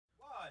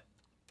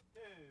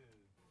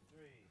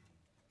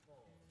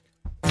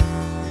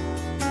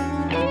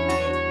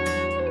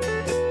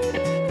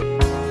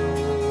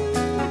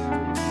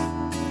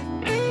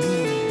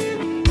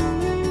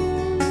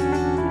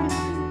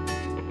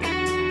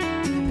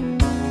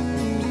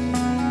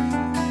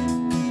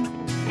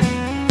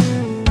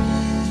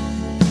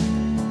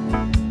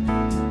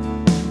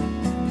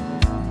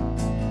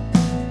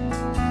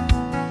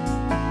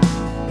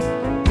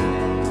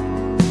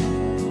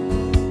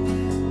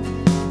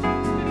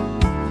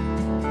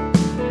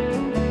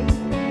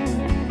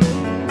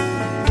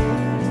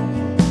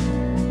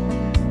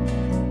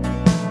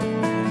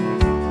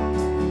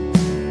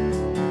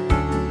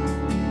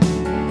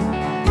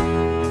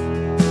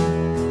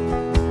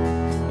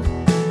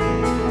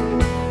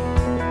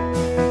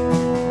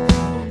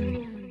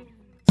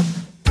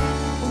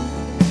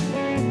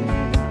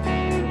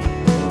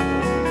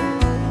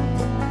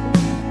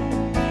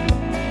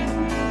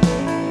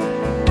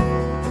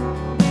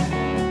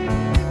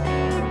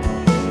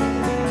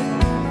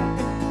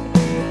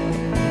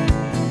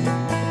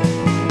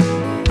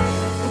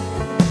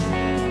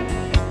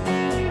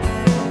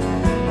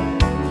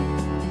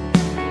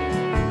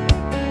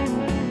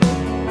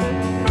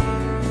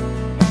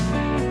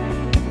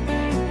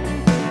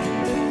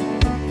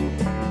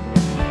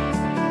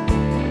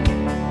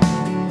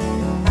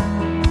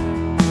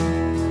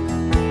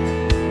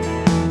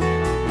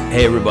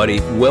Hey everybody,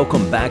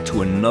 welcome back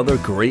to another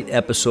great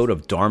episode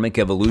of Dharmic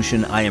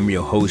Evolution. I am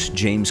your host,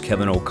 James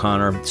Kevin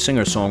O'Connor,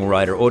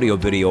 singer-songwriter,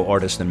 audio-video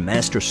artist, and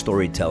master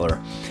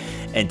storyteller.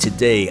 And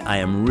today I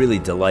am really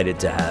delighted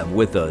to have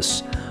with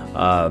us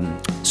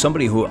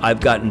somebody who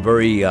I've gotten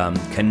very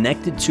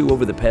connected to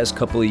over the past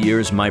couple of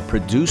years. My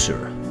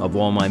producer of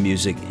all my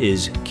music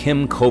is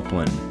Kim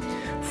Copeland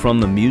from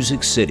the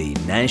Music City,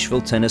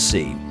 Nashville,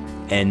 Tennessee.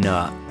 And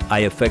I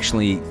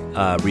affectionately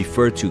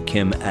refer to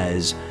Kim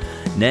as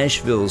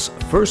Nashville's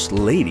First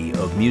Lady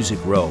of Music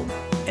Row.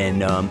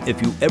 And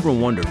if you ever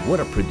wondered what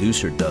a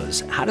producer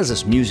does, how does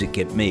this music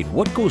get made,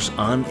 what goes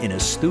on in a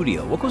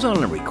studio, what goes on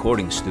in a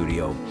recording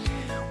studio,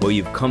 well,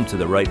 you've come to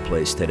the right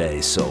place today.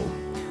 So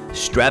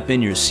strap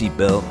in your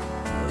seatbelt,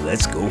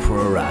 let's go for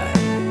a ride.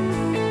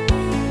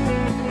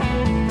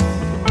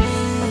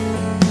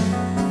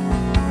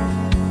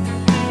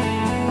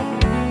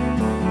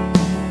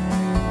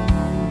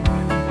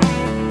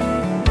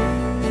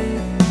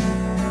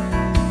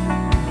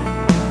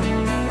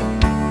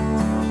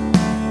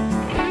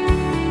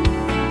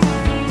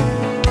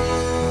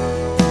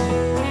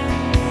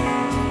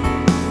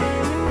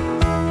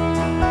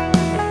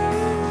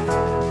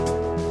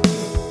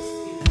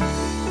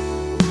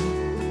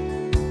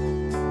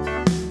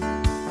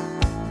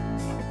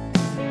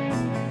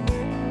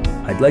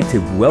 I'd like to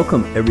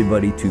welcome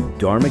everybody to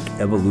Dharmic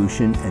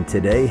Evolution, and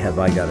today have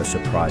I got a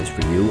surprise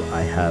for you. I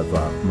have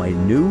my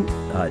new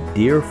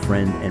dear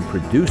friend and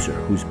producer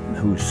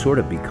who's sort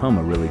of become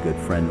a really good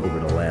friend over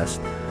the last,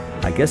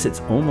 I guess it's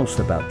almost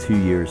about 2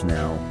 years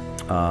now.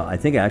 I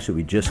think actually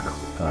we just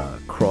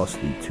crossed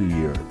the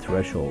 2-year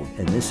threshold,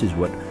 and this is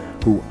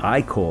who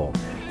I call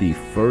the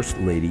First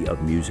Lady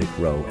of Music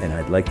Row, and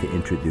I'd like to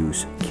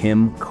introduce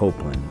Kim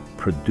Copeland,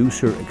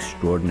 producer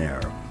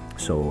extraordinaire.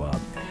 So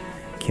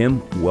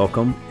Kim,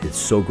 welcome. It's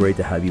so great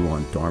to have you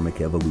on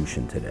Dharmic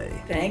Evolution today.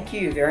 Thank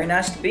you. Very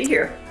nice to be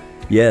here.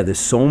 Yeah, there's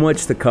so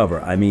much to cover.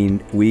 I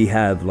mean, we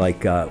have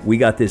we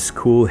got this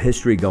cool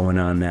history going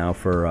on now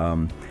for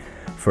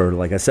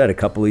like I said, a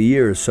couple of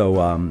years. So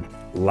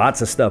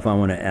lots of stuff I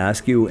want to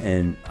ask you.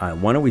 And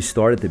why don't we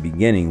start at the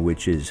beginning,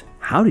 which is,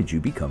 how did you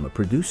become a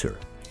producer?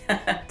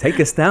 Take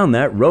us down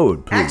that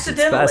road, please.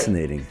 Accidentally. It's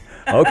fascinating.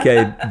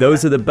 Okay,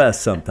 those are the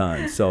best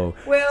sometimes. So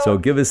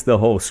give us the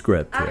whole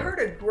script here. I heard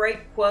a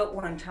great quote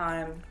one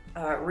time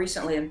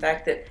recently, in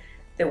fact,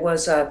 that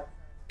was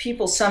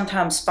people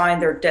sometimes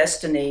find their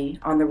destiny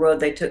on the road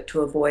they took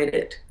to avoid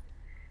it.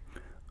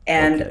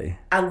 And okay.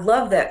 I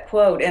love that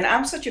quote. And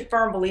I'm such a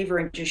firm believer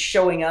in just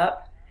showing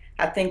up.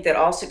 I think that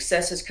all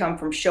success has come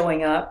from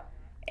showing up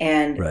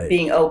and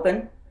being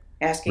open,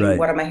 asking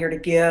what am I here to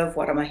give?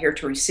 What am I here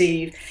to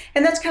receive?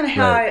 And that's kind of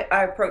how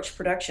I approach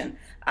production.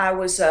 I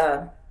was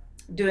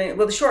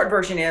the short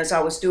version is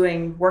I was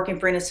working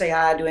for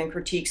NSAI, doing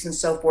critiques and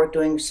so forth,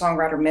 doing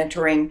songwriter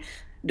mentoring,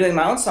 doing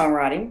my own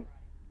songwriting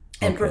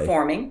and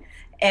performing.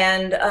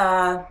 And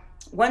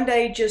one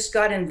day just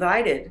got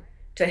invited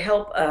to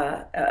help,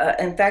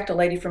 in fact, a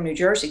lady from New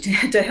Jersey,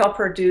 to help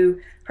her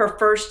do her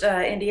first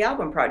indie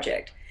album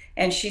project.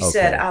 And she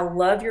said, I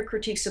love your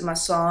critiques of my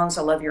songs.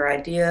 I love your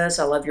ideas.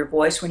 I love your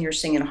voice when you're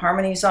singing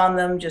harmonies on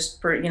them, just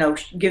for,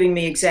 giving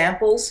me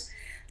examples.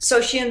 So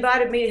she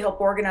invited me to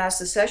help organize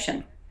the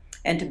session,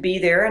 and to be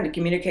there and to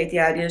communicate the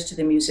ideas to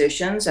the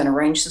musicians and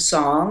arrange the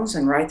songs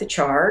and write the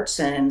charts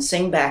and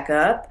sing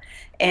backup.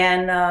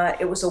 And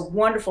it was a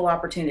wonderful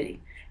opportunity.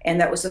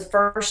 And that was the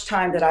first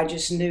time that I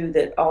just knew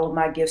that all of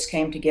my gifts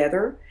came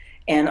together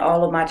and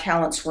all of my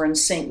talents were in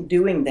sync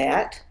doing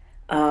that.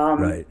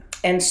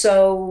 And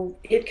so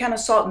it kind of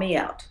sought me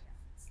out.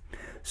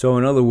 So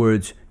in other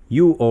words,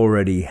 you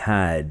already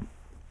had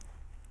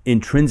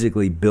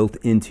intrinsically built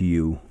into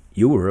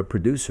you were a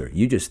producer.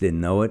 You just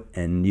didn't know it,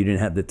 and you didn't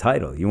have the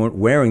title. You weren't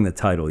wearing the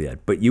title yet,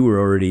 but you were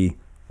already,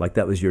 like,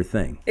 that was your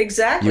thing.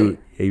 Exactly.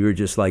 You were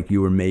just like,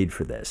 you were made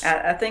for this.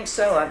 I think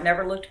so. I've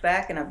never looked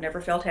back, and I've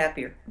never felt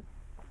happier.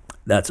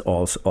 That's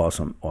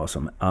awesome.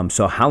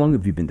 So how long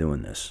have you been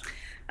doing this?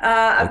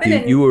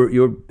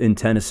 You're in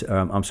Tennessee.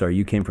 I'm sorry,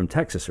 you came from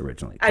Texas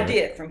originally, correct? I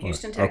did, from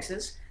Houston,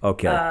 Texas.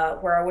 Okay.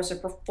 Where I was a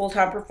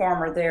full-time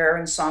performer there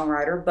and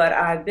songwriter, but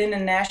I've been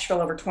in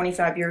Nashville over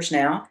 25 years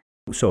now.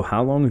 So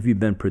how long have you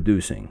been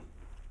producing?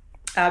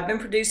 I've been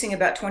producing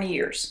about 20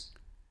 years.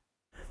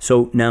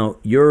 So now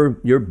your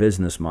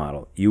business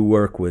model, you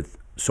work with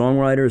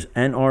songwriters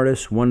and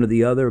artists, one or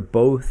the other,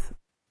 both?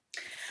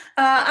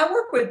 I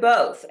work with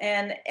both.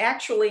 And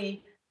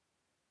actually,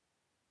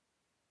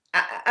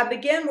 I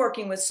began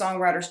working with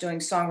songwriters doing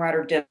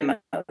songwriter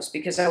demos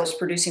because I was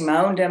producing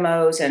my own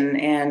demos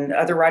and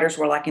other writers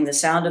were liking the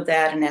sound of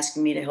that and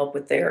asking me to help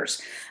with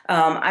theirs.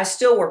 I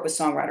still work with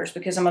songwriters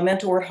because I'm a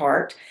mentor at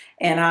heart,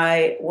 and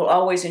I will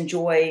always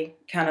enjoy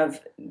kind of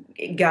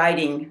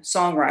guiding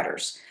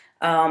songwriters.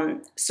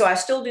 So I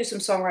still do some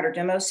songwriter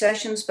demo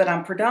sessions, but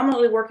I'm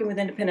predominantly working with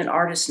independent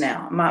artists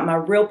now. My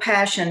real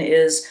passion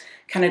is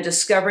kind of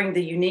discovering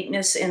the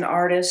uniqueness in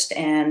artists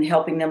and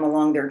helping them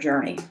along their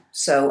journey.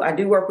 So I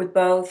do work with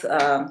both.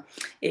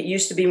 It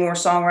used to be more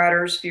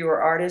songwriters,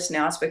 fewer artists.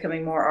 Now it's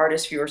becoming more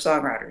artists, fewer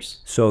songwriters.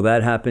 So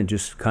that happened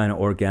just kind of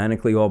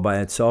organically all by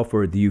itself,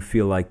 or do you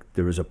feel like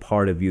there was a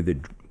part of you that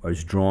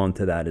was drawn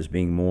to that as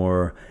being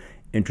more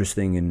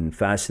interesting and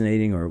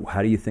fascinating, or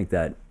how do you think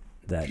that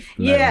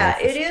Yeah,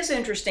 it metamorphosis? is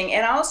interesting.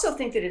 And I also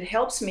think that it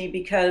helps me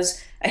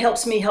because it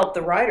helps me help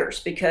the writers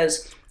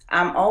because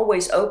I'm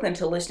always open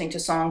to listening to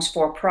songs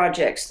for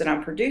projects that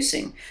I'm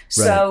producing. Right.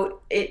 So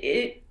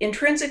it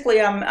intrinsically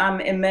I'm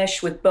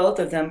enmeshed with both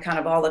of them kind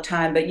of all the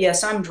time. But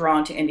yes, I'm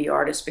drawn to indie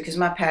artists because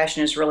my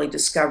passion is really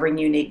discovering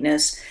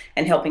uniqueness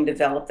and helping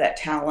develop that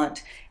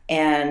talent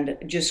and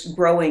just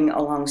growing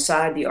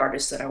alongside the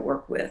artists that I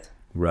work with.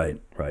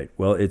 Right, right.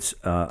 Well,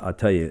 I'll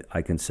tell you,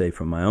 I can say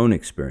from my own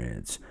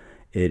experience,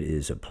 it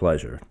is a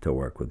pleasure to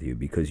work with you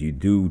because you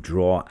do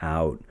draw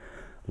out,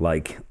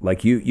 like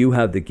you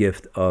have the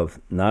gift of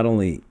not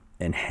only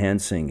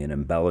enhancing and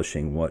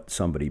embellishing what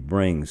somebody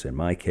brings, in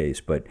my case,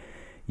 but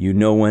you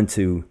know when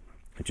to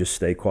just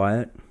stay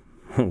quiet,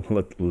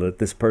 let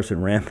this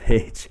person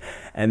rampage,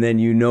 and then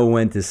you know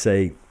when to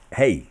say,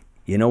 hey,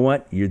 you know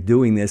what? You're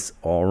doing this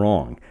all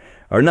wrong.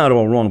 Or not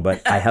all wrong,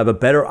 but I have a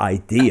better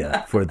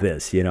idea for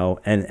this,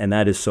 and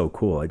that is so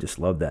cool. I just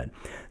love that.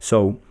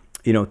 So,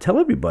 tell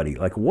everybody,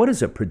 like, what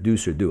does a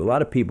producer do? A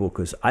lot of people,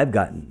 because I've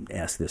gotten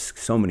asked this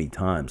so many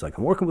times, like,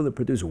 I'm working with a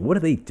producer, what do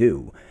they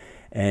do?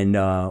 And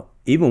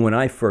even when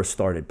I first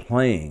started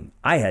playing,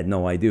 I had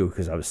no idea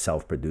because I was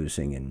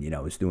self-producing and, I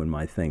was doing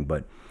my thing,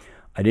 but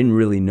I didn't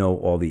really know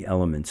all the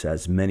elements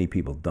as many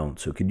people don't.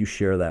 So could you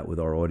share that with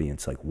our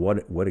audience? Like,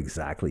 what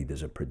exactly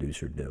does a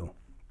producer do?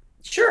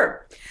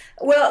 Sure.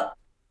 Well,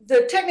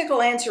 the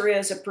technical answer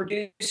is a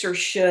producer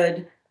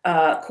should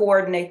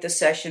coordinate the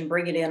session,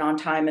 bring it in on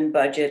time and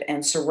budget,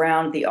 and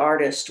surround the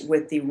artist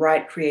with the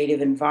right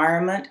creative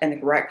environment and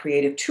the right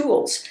creative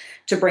tools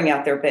to bring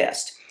out their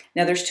best.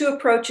 Now, there's two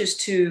approaches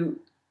to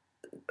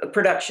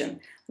production.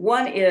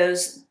 One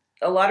is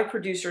a lot of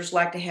producers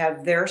like to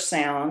have their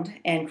sound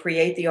and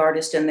create the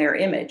artist in their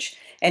image.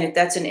 And if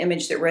that's an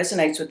image that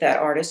resonates with that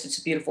artist, it's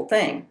a beautiful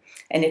thing.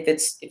 And if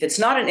it's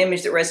not an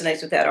image that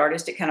resonates with that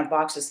artist, it kind of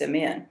boxes them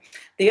in.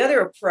 The other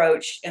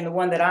approach, and the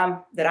one that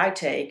I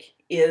take,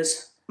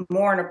 is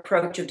more an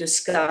approach of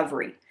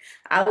discovery.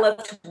 I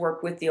love to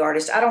work with the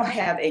artist. I don't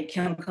have a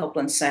Kim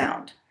Copeland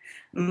sound.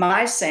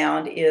 My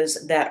sound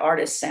is that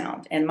artist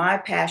sound, and my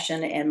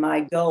passion and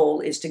my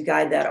goal is to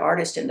guide that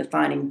artist into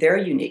finding their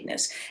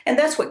uniqueness. And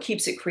that's what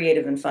keeps it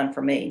creative and fun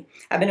for me.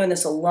 I've been doing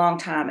this a long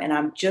time, and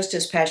I'm just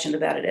as passionate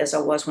about it as I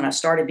was when I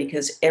started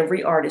because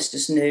every artist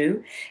is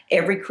new.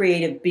 Every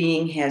creative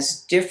being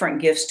has different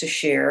gifts to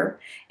share,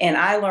 and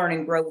I learn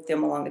and grow with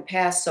them along the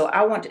path. So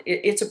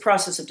it's a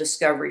process of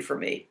discovery for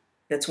me.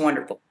 That's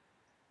wonderful.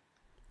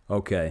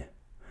 Okay.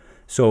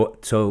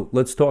 So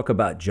let's talk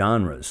about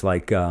genres.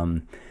 Like,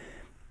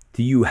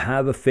 do you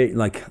have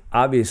like,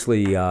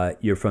 obviously,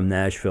 you're from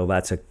Nashville.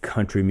 That's a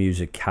country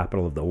music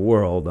capital of the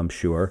world, I'm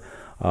sure.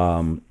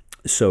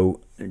 So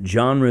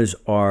genres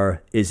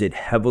is it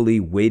heavily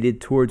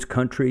weighted towards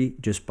country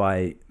just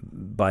by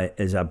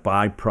as a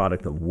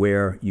byproduct of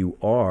where you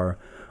are,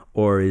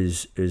 or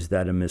is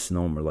that a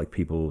misnomer? Like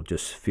people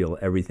just feel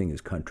everything is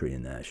country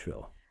in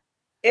Nashville?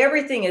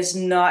 Everything is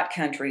not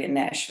country in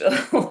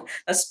Nashville,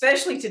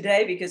 especially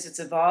today because it's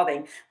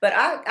evolving. But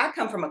I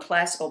come from a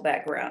classical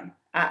background.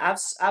 I've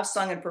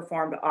sung and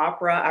performed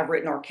opera. I've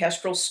written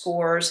orchestral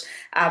scores.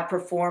 I've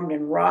performed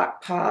in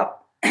rock,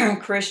 pop,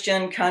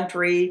 Christian,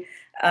 country,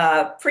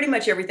 pretty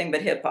much everything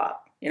but hip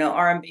hop.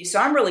 R&B. So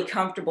I'm really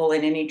comfortable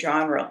in any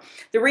genre.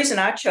 The reason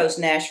I chose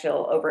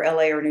Nashville over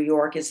LA or New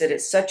York is that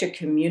it's such a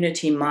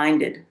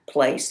community-minded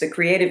place. The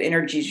creative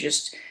energy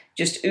just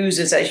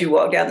oozes as you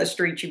walk down the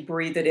street, you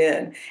breathe it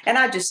in. And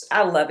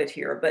I love it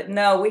here. But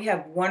no, we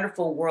have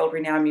wonderful world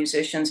renowned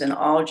musicians in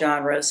all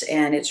genres.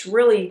 And it's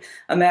really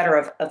a matter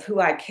of who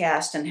I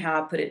cast and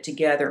how I put it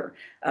together,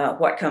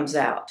 what comes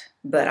out.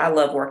 But I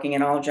love working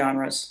in all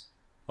genres.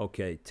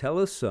 Okay, tell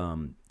us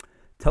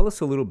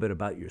a little bit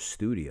about your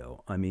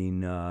studio. I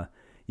mean,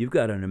 you've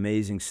got an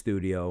amazing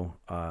studio.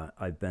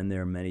 I've been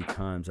there many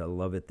times. I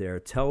love it there.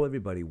 Tell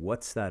everybody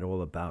what's that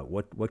all about.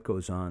 What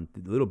goes on?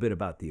 A little bit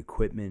about the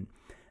equipment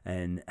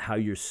and how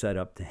you're set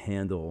up to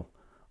handle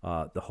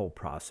the whole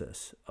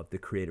process of the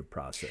creative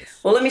process.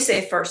 Well, let me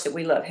say first that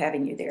we love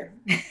having you there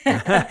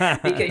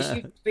because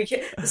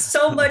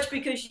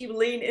you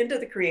lean into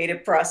the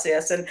creative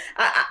process. And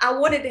I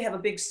wanted to have a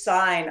big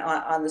sign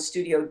on the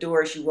studio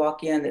door as you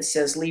walk in that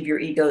says, leave your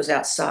egos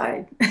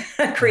outside,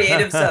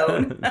 creative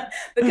zone.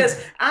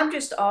 Because I'm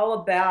just all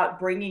about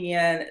bringing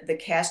in the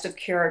cast of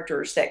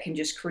characters that can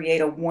just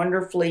create a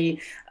wonderfully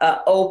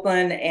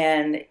open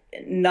and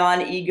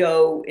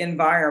non-ego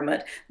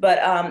environment. But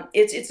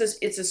it's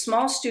a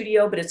small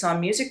studio, but it's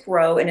on Music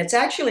Row, and it's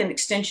actually an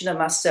extension of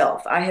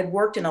myself. I had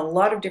worked in a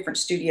lot of different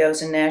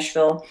studios in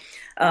Nashville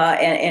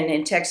and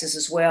in Texas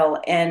as well,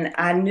 and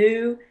I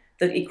knew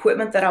the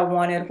equipment that I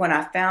wanted. When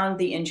I found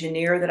the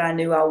engineer that I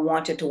knew I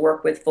wanted to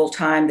work with full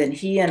time, then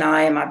he and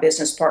I and my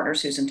business partner,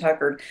 Susan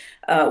Tucker,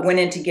 went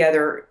in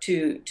together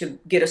to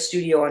get a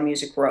studio on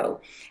Music Row.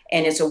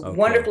 And it's a Okay.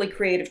 wonderfully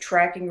creative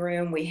tracking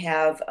room. We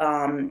have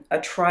a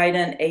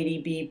Trident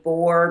 80B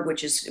board,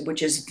 which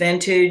is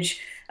vintage.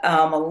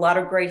 A lot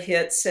of great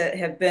hits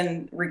have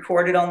been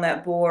recorded on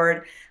that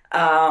board.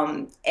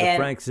 The And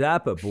Frank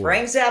Zappa board.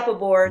 Frank Zappa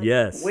board.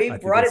 Yes, We I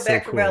think brought that's it so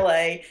back from cool.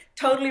 LA,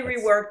 totally That's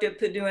reworked it,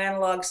 put new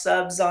analog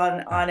subs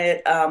on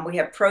it. We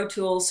have Pro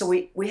Tools, so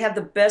we have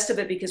the best of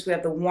it because we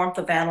have the warmth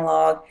of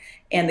analog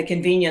and the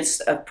convenience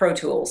of Pro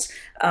Tools.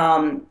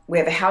 We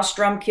have a house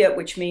drum kit,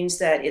 which means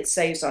that it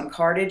saves on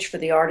cartage for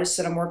the artists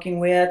that I'm working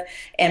with,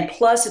 and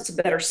plus it's a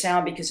better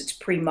sound because it's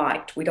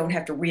pre-mic'd. We don't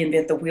have to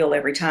reinvent the wheel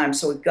every time,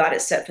 so we've got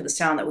it set for the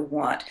sound that we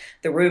want.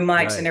 The room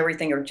mics and right.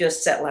 everything are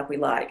just set like we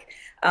like.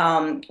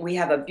 We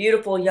have a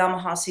beautiful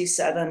Yamaha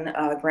C7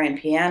 grand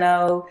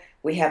piano.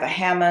 We have a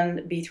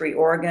Hammond B3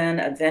 organ,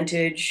 a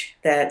vintage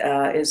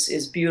that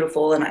is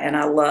beautiful and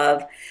I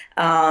love,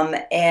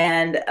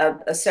 and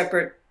a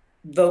separate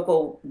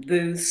vocal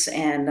booths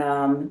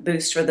and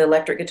booths for the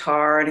electric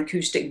guitar, an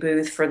acoustic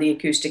booth for the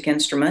acoustic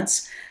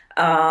instruments.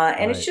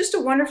 And it's Right. just a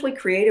wonderfully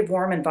creative,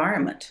 warm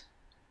environment.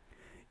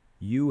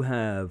 You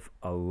have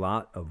a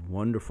lot of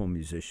wonderful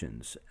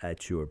musicians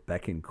at your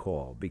beck and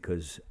call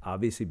because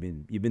obviously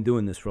you've been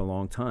doing this for a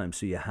long time.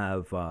 So you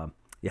have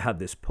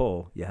this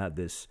pull, you have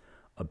this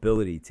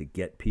ability to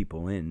get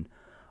people in,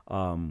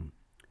 um,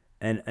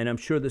 and I'm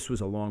sure this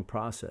was a long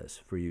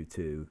process for you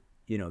to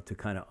to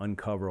kind of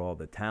uncover all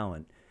the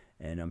talent,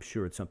 and I'm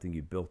sure it's something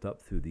you built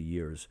up through the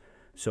years.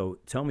 So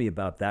tell me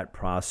about that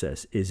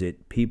process. Is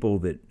it people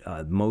that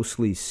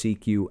mostly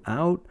seek you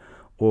out?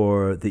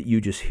 Or that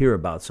you just hear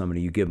about somebody,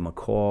 you give them a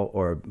call,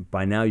 or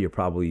by now you're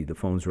probably the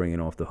phone's ringing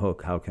off the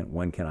hook.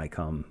 When can I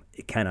come?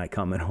 Can I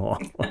come at all?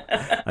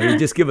 I mean,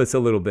 just give us a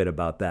little bit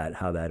about that,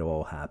 how that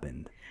all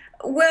happened.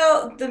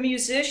 Well, the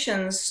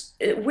musicians,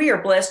 we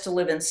are blessed to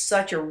live in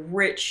such a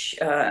rich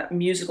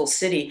musical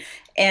city.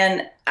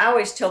 And I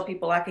always tell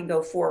people I can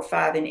go 4 or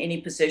 5 in any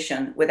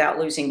position without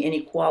losing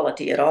any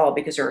quality at all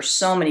because there are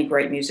so many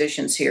great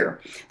musicians here.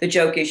 The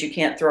joke is you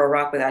can't throw a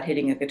rock without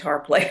hitting a guitar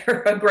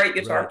player, a great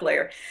guitar Right.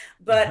 player.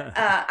 But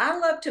I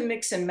love to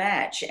mix and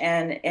match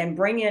and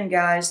bring in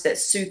guys that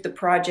suit the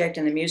project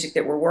and the music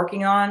that we're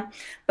working on.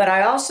 But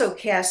I also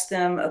cast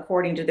them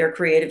according to their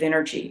creative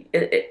energy.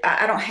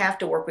 I don't have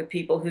to work with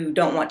people who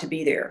don't want to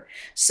be there.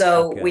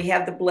 So we Okay.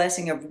 have the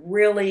blessing of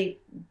really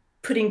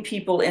putting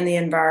people in the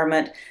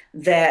environment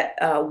that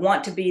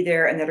want to be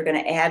there and that are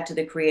going to add to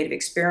the creative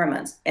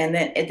experiments. And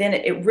then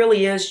it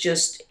really is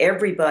just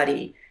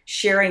everybody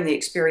sharing the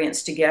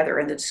experience together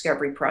in the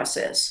discovery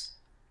process.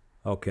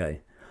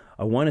 Okay.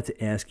 I wanted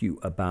to ask you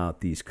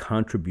about these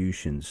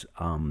contributions.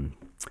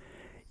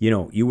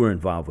 You were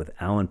involved with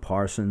Alan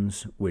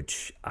Parsons,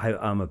 which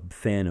I'm a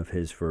fan of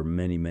his for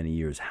many, many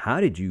years. How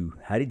did you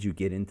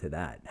get into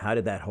that? How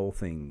did that whole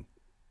thing,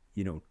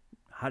 you know,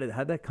 how did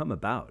that come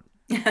about?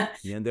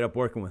 You ended up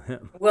working with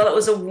him. Well, it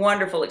was a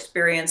wonderful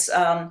experience.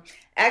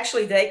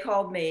 Actually, they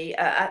called me.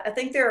 I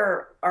think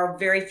there are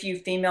very few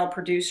female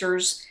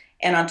producers,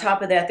 and on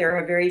top of that, there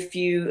are very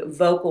few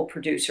vocal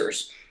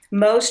producers.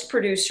 Most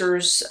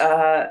producers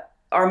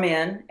are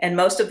men, and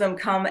most of them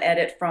come at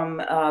it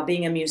from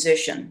being a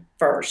musician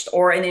first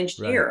or an Right.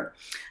 engineer.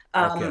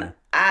 Okay.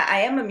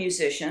 I am a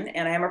musician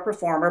and I am a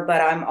performer,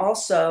 but I'm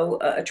also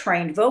a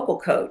trained vocal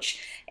coach.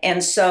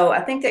 And so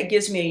I think that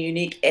gives me a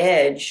unique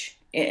edge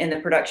in the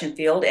production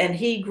field. And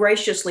he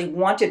graciously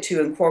wanted to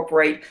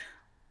incorporate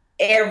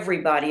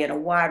everybody and a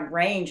wide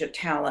range of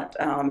talent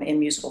in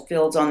musical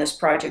fields on this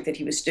project that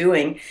he was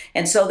doing.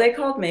 And so they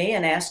called me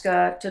and asked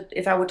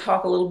if I would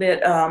talk a little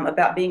bit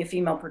about being a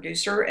female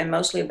producer and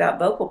mostly about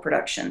vocal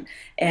production.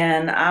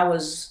 And I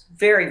was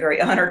very,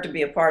 very honored to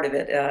be a part of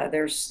it.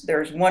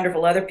 There's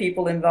wonderful other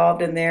people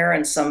involved in there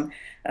and some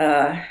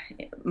uh,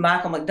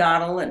 Michael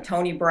McDonald and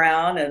Tony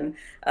Brown and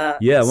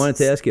Yeah, I wanted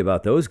to ask you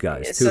about those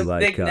guys too. some Like,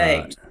 big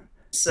names.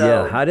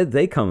 yeah, So how did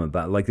they come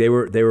about? Like they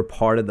were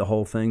part of the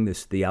whole thing.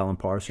 The Alan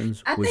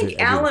Parsons I was it think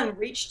everybody?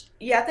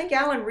 I think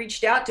Alan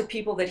reached out to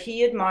people that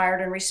he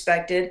admired and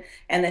respected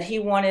and that he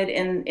wanted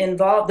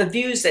involved the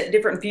views that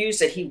different views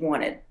that he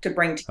wanted to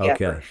bring together.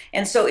 Okay,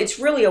 And so it's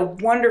really a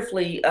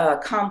wonderfully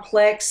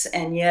complex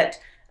and yet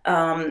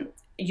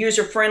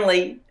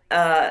user-friendly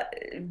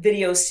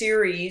video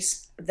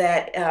series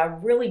that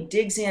really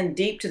digs in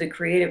deep to the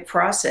creative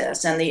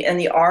process and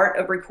the art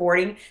of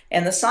recording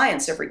and the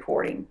science of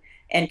recording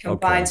and okay.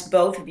 combines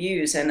both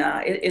views. And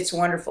it's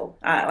wonderful.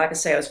 Like I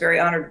say, I was very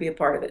honored to be a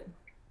part of it.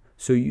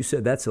 So you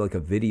said that's like a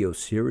video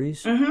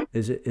series. Hmm.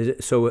 Is it? Is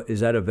it? So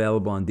is that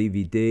available on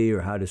DVD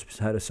or how does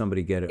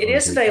somebody get it? It Or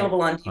is is it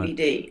available on on?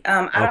 DVD.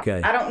 Okay.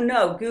 I don't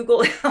know.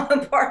 Google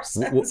Alan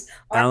Parsons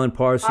Alan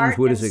Parsons. art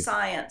What and is it?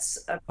 science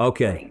of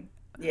Okay. recording.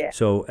 Yeah,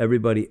 So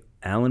everybody,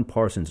 Alan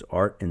Parsons,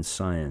 Art and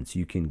Science.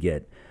 You can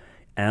get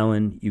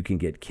Alan. You can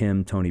get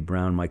Kim, Tony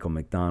Brown, Michael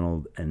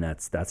McDonald, and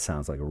that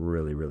sounds like a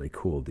really really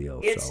cool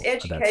deal. it's So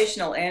that's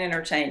educational and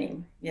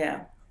entertaining.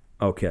 Yeah.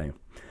 okay.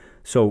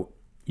 So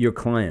your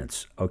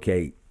clients,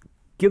 okay,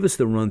 give us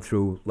the run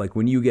through, like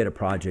when you get a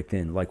project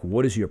in, like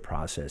what is your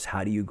process?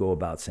 How do you go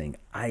about saying,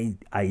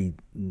 I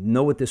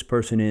know what this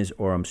person is,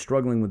 or I'm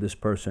struggling with this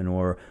person,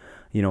 or,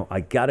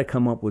 I got to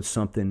come up with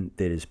something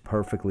that is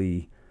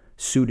perfectly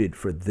suited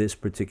for this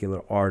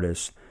particular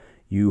artist.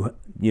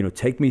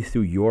 Take me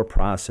through your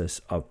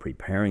process of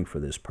preparing for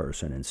this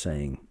person and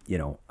saying,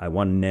 I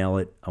want to nail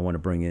it. I want to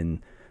bring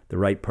in the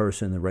right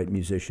person, the right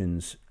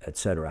musicians, et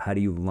cetera. How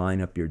do you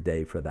line up your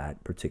day for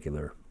that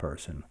particular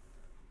person?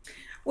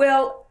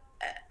 Well,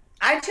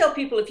 I tell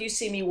people if you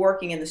see me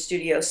working in the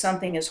studio,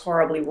 something is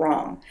horribly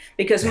wrong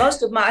because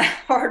most of my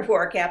hard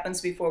work happens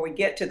before we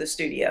get to the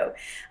studio.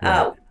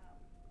 Right.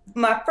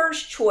 My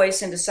first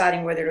choice in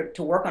deciding whether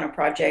to work on a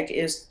project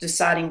is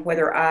deciding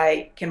whether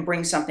I can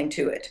bring something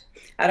to it.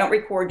 I don't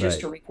record just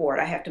Right. to record.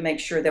 I have to make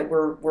sure that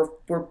we're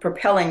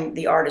propelling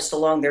the artist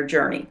along their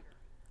journey.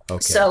 Okay.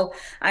 So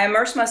I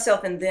immerse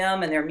myself in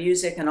them and their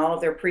music and all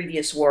of their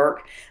previous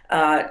work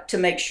to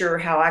make sure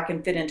how I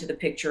can fit into the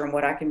picture and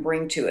what I can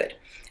bring to it.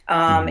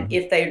 Mm-hmm.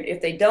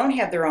 If they don't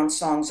have their own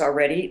songs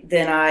already,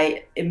 then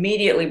I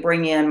immediately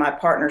bring in my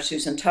partner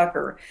Susan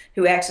Tucker,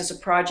 who acts as a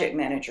project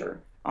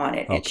manager on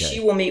it, and she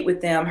Okay. will meet with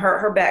them.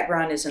 Her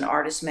background is in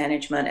artist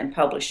management and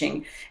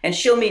publishing, and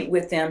she'll meet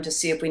with them to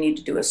see if we need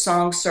to do a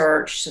song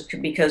search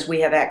because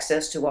we have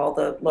access to all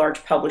the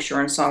large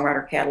publisher and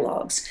songwriter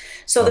catalogs.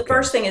 So the Okay.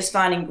 first thing is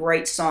finding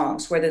great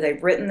songs, whether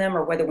they've written them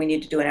or whether we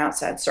need to do an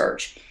outside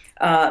search,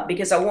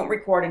 because I won't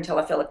record until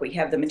I feel like we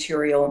have the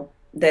material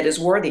that is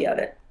worthy of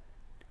it.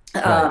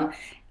 Right. Um,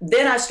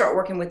 then I start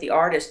working with the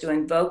artist,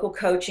 doing vocal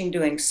coaching,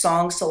 doing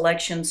song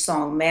selection,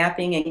 song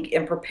mapping,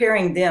 and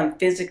preparing them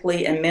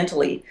physically and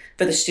mentally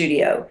for the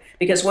studio.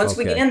 Because once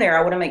we get Okay. in there,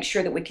 I want to make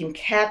sure that we can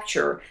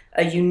capture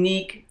a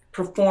unique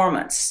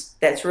performance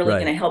that's really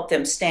going Right. to help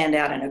them stand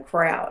out in a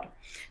crowd.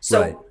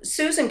 Right. So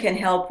Susan can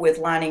help with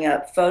lining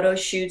up photo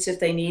shoots if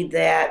they need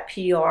that,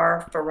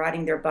 PR for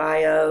writing their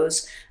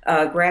bios,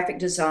 graphic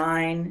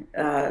design,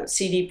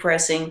 CD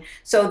pressing.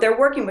 So they're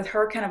working with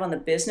her kind of on the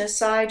business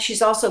side.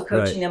 She's also Right.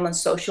 coaching them on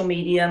social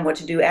media and what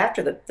to do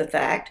after the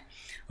fact.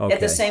 At the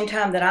Okay. same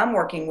time that I'm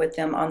working with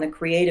them on the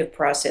creative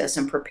process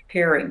and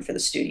preparing for the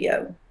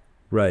studio.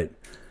 Right.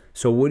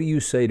 So what do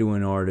you say to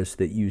an artist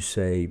that you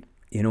say,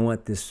 you know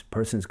what, this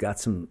person's got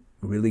some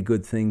really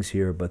good things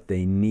here, but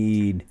they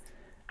need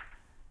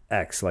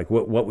X? Like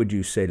what would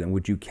you say to them?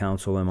 Would you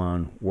counsel them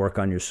on work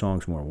on your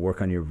songs more,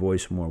 work on your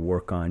voice more,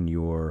 work on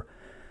your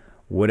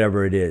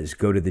whatever it is,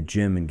 go to the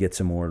gym and get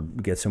some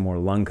more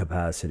lung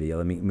capacity?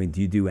 I mean,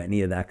 do you do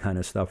any of that kind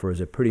of stuff, or is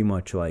it pretty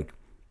much like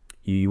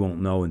you won't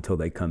know until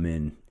they come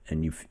in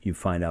and you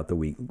find out the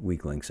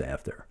weak links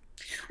after?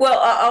 Well,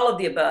 all of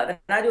the above, and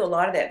I do a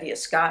lot of that via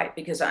Skype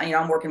because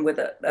I'm working with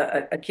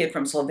a kid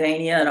from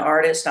Slovenia, an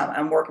artist.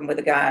 I'm working with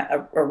a guy,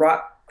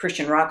 a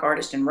Christian rock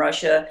artist in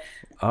Russia.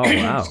 Oh,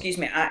 wow. Excuse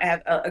me. I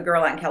have a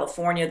girl out in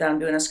California that I'm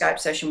doing a Skype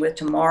session with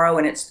tomorrow,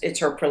 and it's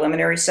her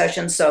preliminary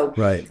session. So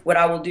Right. what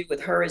I will do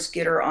with her is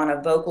get her on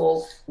a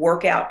vocal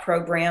workout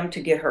program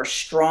to get her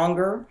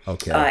stronger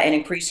Okay. and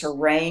increase her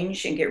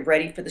range and get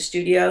ready for the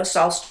studio.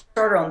 So I'll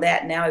start her on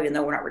that now, even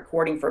though we're not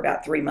recording for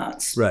about 3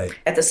 months. Right.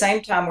 At the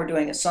same time, we're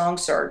doing a song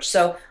search.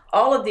 So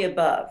all of the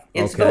above.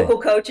 It's Okay.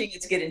 vocal coaching,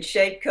 it's get in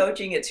shape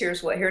coaching, it's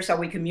here's how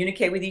we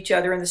communicate with each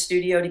other in the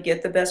studio to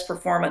get the best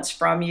performance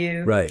from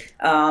you. Right.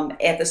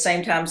 At the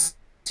same time,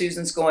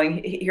 Susan's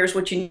going, here's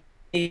what you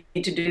need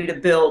to do to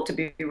build to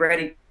be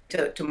ready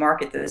to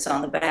market this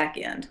on the back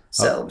end.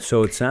 So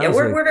So it yeah, sounds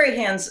we're like, very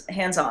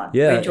hands on. We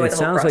yeah, enjoy it the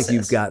whole sounds like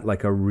you've process. got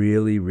like a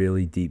really,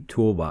 really deep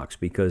toolbox,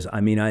 because I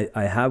mean, I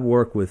have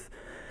worked with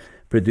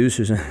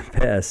producers in the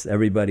past,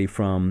 everybody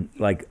from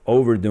like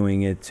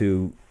overdoing it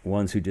to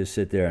ones who just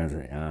sit there and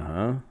say,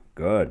 uh-huh,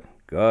 good,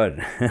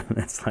 good.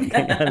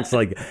 It's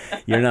like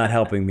you're not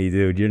helping me,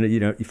 dude.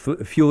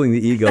 Fueling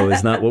the ego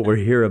is not what we're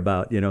here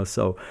about.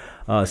 So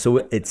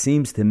it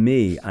seems to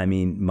me, I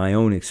mean, my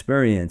own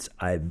experience,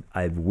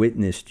 I've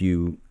witnessed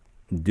you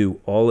do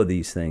all of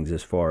these things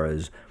as far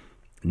as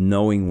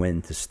knowing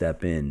when to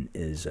step in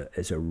is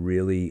a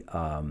really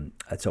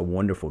that's a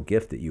wonderful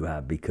gift that you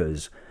have,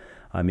 because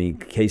I mean,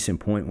 case in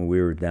point, when we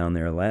were down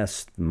there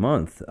last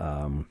month,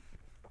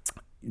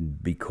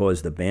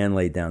 because the band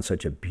laid down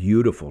such a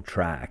beautiful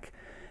track,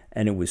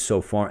 and it was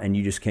so far, and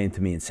you just came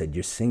to me and said,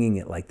 you're singing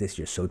it like this,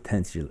 you're so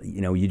tense,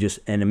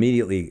 and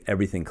immediately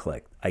everything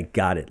clicked. I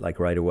got it like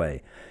right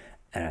away.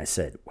 And I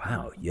said,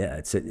 wow, yeah,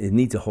 it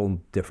needs a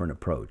whole different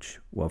approach.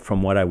 Well,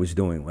 from what I was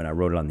doing when I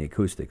wrote it on the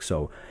acoustic.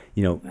 So,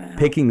 Wow.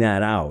 picking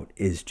that out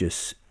is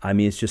just, I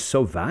mean, it's just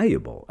so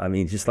valuable. I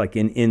mean, just like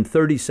in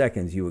 30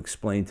 seconds, you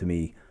explained to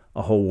me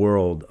a whole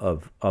world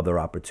of other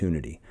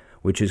opportunity,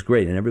 which is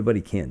great. And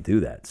everybody can't do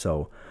that.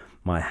 So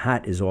my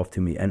hat is off to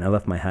me, and I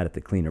left my hat at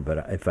the cleaner,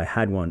 but if I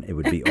had one, it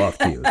would be off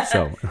to you.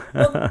 So,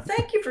 Well,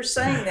 thank you for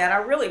saying that. I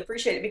really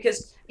appreciate it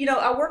because,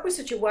 I work with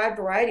such a wide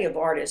variety of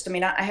artists. I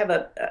mean, I have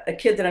a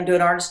kid that I'm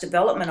doing artist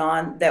development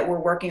on that we're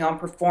working on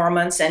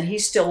performance, and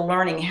he's still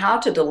learning how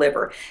to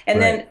deliver. And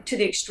right. then to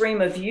the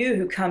extreme of you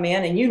who come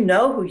in and you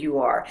know who you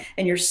are,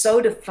 and you're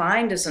so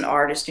defined as an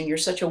artist, and you're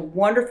such a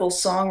wonderful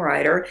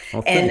songwriter,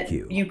 Well, thank and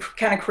you. you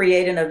kind of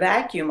create in a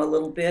vacuum a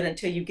little bit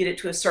until you get it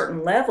to a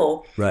certain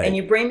level, and Right.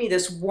 you bring me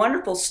this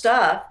wonderful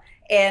stuff,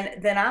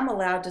 and then I'm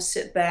allowed to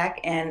sit back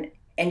and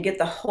get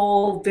the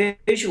whole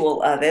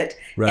visual of it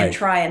and Right.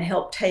 try and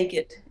help take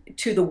it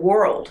to the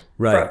world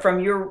Right. from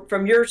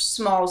your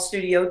small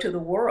studio to the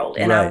world.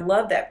 And I Right.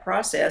 love that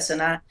process, and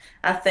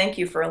I thank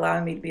you for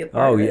allowing me to be a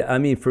part Oh, of yeah. it. I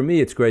mean, for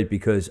me, it's great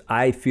because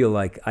I feel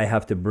like I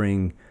have to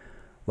bring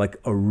like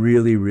a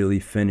really, really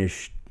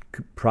finished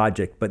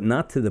project, but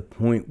not to the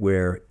point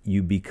where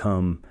you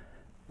become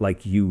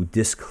like you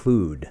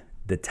disclude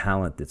the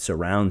talent that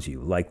surrounds you.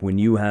 Like when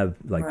you have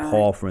like Right.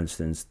 Paul, for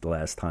instance, the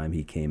last time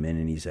he came in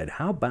and he said,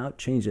 "How about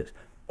change this?"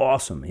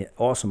 Awesome,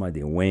 awesome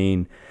idea.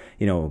 Wayne,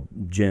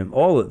 Jim,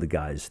 all of the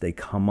guys, they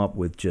come up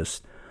with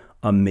just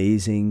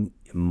amazing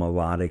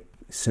melodic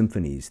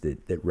symphonies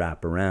that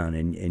wrap around,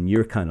 and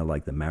you're kind of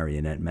like the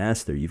marionette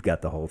master. You've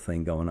got the whole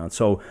thing going on.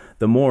 So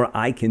the more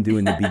I can do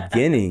in the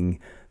beginning,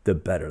 the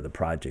better the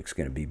project's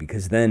going to be,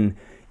 because then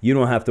you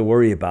don't have to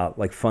worry about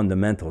like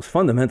fundamentals.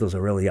 Fundamentals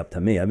are really up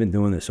to me. I've been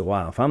doing this a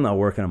while. If I'm not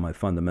working on my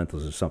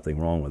fundamentals, there's something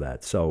wrong with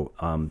that. So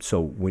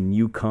when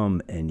you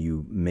come and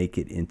you make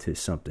it into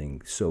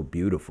something so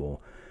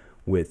beautiful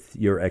with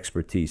your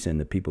expertise and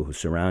the people who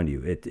surround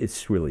you,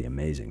 it's really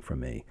amazing for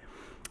me.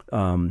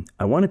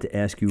 I wanted to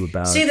ask you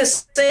about. See, the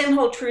same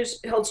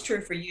holds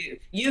true for you.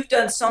 You've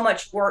done so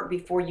much work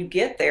before you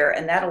get there,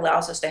 and that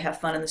allows us to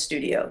have fun in the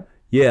studio.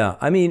 Yeah,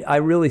 I mean, I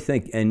really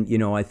think, and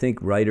I think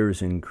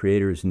writers and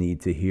creators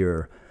need to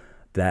hear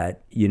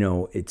that,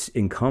 it's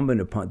incumbent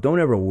upon, don't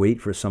ever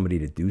wait for somebody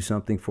to do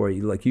something for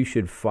you. Like you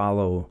should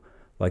follow,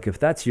 like if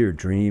that's your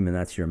dream and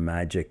that's your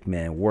magic,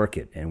 man, work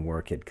it and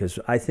work it. Because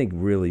I think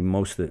really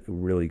most of the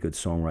really good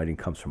songwriting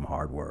comes from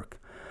hard work.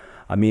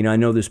 I mean, I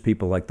know there's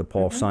people like the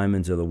Paul Hmm.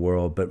 Simons of the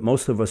world, but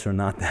most of us are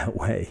not that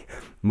way.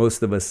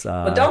 Most of us,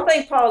 Well, don't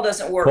think Paul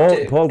doesn't work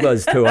too. Paul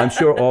does too. I'm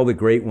sure all the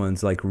great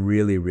ones like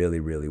really,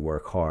 really, really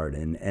work hard,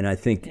 and Yeah,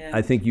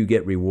 I think you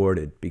get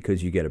rewarded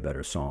because you get a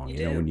better song.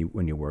 you When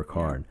do. you work Yeah.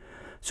 hard.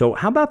 So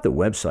how about the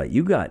website?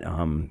 You got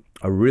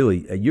a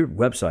really your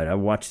website. I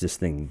watched this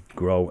thing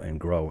grow and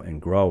grow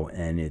and grow,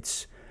 and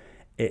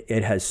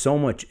it has so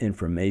much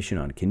information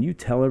on it. Can you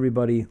tell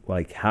everybody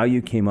like how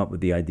you came up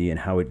with the idea and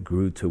how it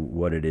grew to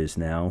what it is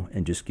now,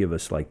 and just give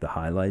us like the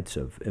highlights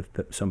of if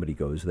somebody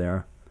goes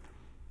there?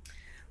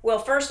 Well,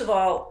 first of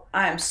all,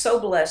 I am so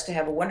blessed to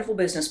have a wonderful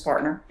business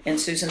partner in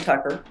Susan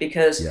Tucker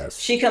because Yes.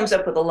 she comes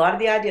up with a lot of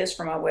the ideas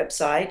for my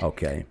website,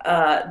 Okay.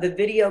 the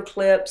video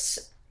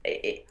clips.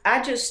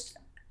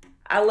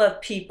 I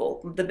love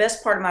people. The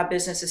best part of my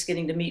business is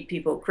getting to meet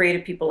people,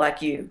 creative people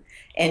like you,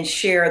 and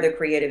share the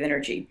creative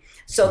energy.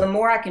 So the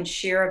more I can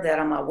share of that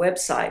on my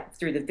website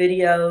through the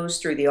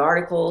videos, through the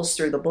articles,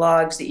 through the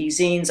blogs, the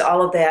e-zines,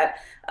 all of that,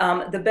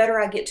 the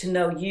better I get to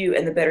know you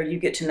and the better you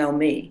get to know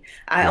me.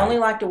 I only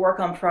Right. like to work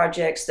on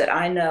projects that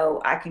I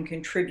know I can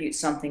contribute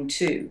something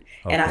to.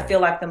 And I Okay.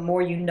 feel like the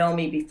more you know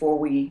me before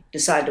we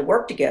decide to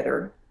work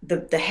together,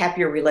 the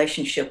happier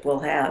relationship we'll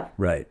have.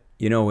 Right.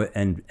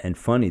 And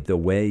funny, the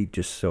way,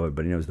 just so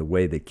everybody knows, the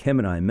way that Kim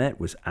and I met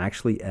was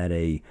actually at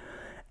a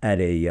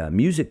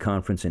music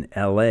conference in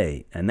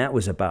L.A., and that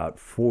was about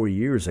 4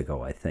 years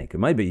ago, I think. It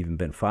might have even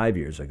been 5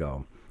 years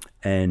ago,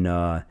 and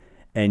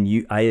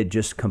I had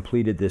just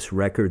completed this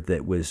record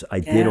that was I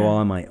did all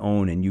Yeah. on my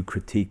own, and you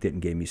critiqued it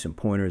and gave me some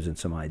pointers and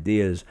some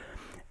ideas,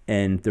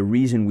 and the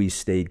reason we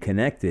stayed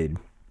connected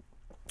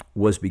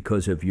was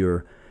because of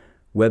your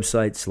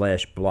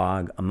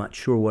website/blog. I'm not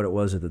sure what it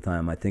was at the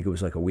time. I think it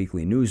was like a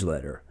weekly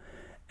newsletter.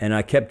 And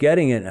I kept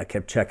getting it and I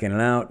kept checking it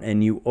out.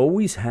 And you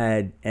always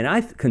had, and I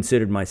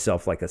considered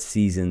myself like a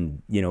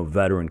seasoned,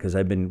 veteran because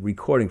I've been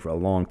recording for a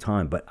long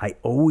time, but I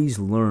always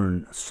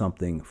learn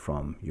something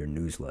from your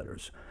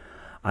newsletters.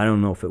 I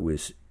don't know if it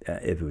was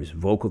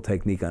vocal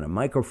technique on a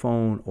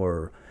microphone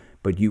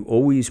but you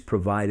always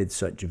provided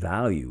such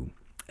value.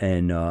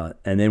 And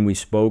then we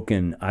spoke,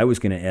 and I was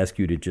going to ask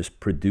you to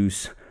just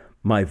produce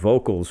my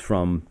vocals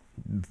from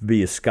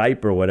via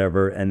Skype or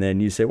whatever, and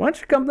then you say, "Why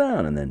don't you come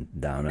down?" And then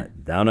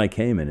down I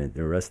came, and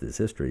the rest is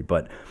history.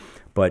 But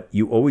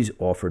you always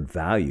offered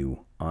value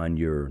on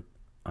your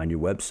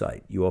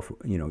website. You offer,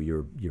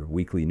 your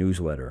weekly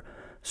newsletter.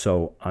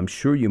 So I'm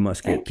sure you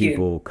must get Thank you.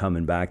 people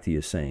coming back to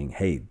you saying,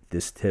 "Hey,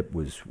 this tip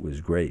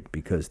was great,"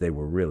 because they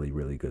were really,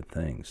 really good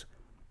things.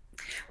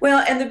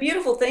 Well, and the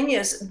beautiful thing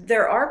is,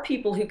 there are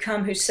people who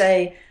come who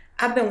say,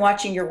 I've been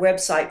watching your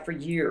website for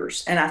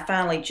years, and I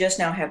finally just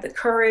now have the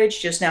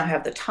courage, just now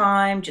have the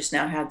time, just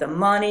now have the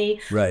money,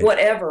 Right.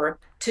 whatever,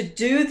 to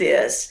do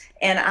this.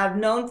 And I've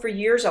known for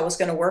years I was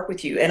going to work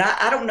with you. And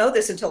I don't know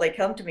this until they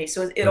come to me.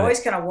 So it Right.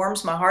 always kind of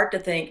warms my heart to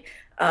think,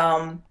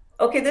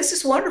 okay, this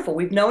is wonderful.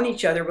 We've known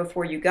each other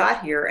before you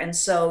got here. And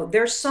so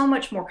they're so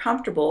much more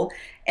comfortable.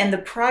 And the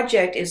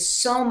project is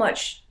so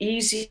much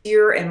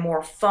easier and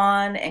more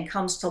fun and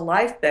comes to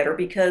life better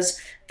because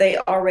they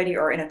already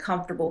are in a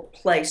comfortable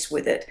place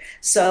with it.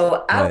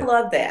 So I Right.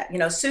 love that. You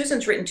know,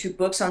 Susan's written 2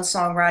 books on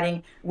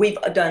songwriting. We've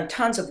done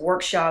tons of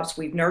workshops.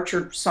 We've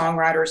nurtured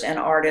songwriters and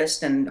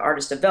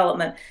artist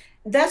development.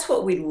 That's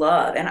what we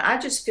love. And I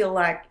just feel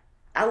like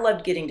I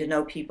loved getting to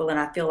know people, and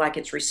I feel like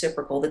it's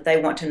reciprocal that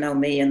they want to know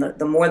me. And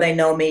the more they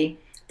know me,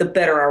 the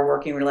better our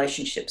working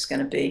relationship's going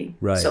to be.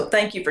 Right. So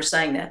thank you for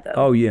saying that, though.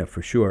 Oh yeah,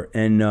 for sure.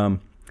 And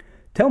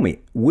tell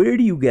me, where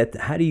do you get?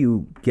 How do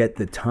you get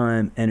the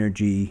time,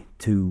 energy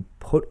to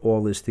put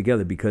all this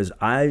together? Because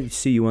I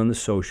see you on the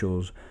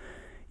socials.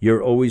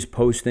 You're always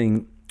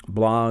posting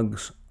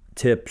blogs,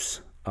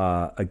 tips.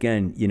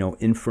 Again, you know,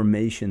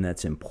 information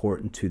that's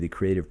important to the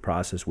creative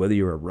process. Whether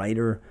you're a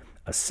writer,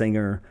 a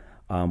singer,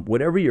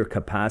 whatever your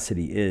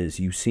capacity is,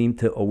 you seem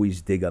to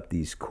always dig up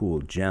these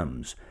cool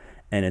gems.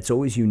 And it's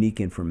always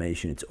unique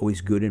information. It's always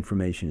good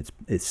information.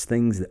 It's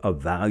things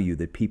of value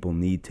that people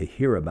need to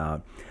hear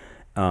about.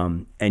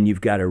 And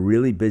you've got a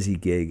really busy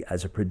gig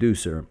as a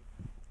producer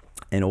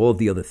and all of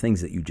the other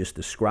things that you just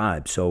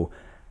described. So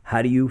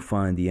how do you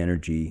find the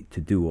energy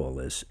to do all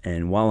this?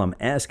 And while I'm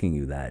asking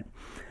you that,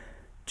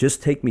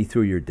 just take me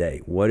through your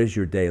day. What is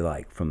your day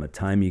like from the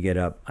time you get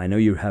up? I know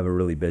you have a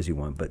really busy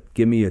one, but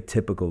give me a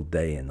typical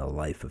day in the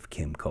life of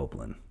Kim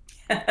Copeland.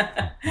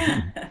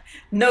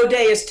 No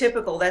day is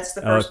typical. That's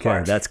the first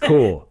part. Okay, that's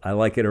cool. I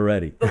like it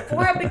already.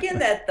 Before I begin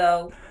that,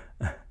 though,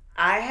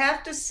 I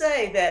have to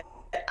say that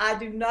I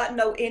do not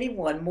know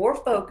anyone more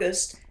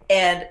focused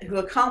and who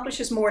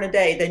accomplishes more in a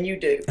day than you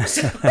do.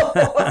 So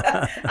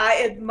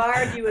I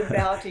admire you and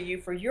bow to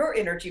you for your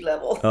energy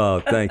level.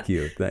 Oh, thank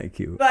you. Thank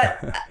you.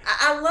 But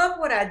I love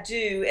what I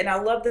do, and I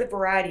love the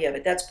variety of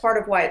it. That's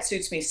part of why it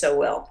suits me so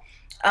well.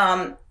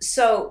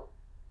 So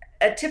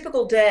a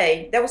typical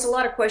day, that was a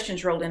lot of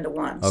questions rolled into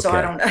one. Okay. So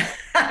I don't know.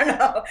 I don't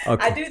know.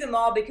 Okay. I do them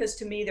all because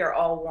to me they're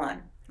all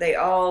one. They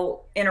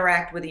all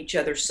interact with each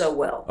other so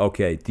well.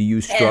 Okay. Do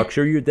you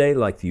structure your day?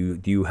 Like, do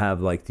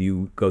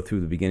you go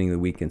through the beginning of the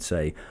week and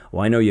say,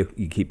 well, I know you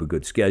keep a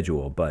good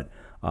schedule, but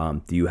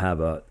do you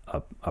have a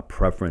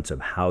preference of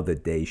how the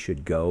day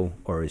should go,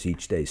 or is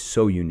each day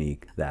so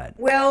unique that?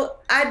 Well,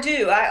 I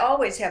do. I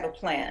always have a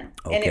plan,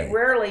 and Okay. it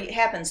rarely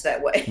happens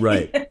that way.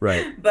 Right,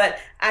 right. But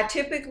I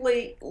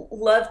typically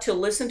love to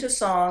listen to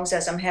songs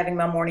as I'm having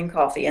my morning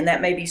coffee, and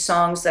that may be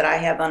songs that I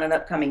have on an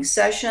upcoming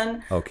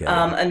session, Okay.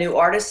 A new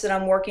artist that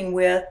I'm working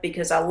with,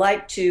 because I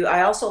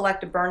also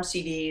like to burn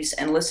CDs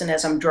and listen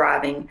as I'm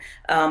driving,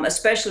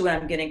 especially when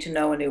I'm getting to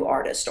know a new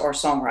artist or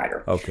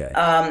songwriter. Okay.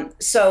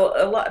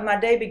 So my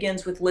day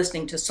begins with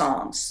listening to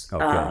songs.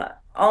 Okay.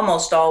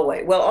 Almost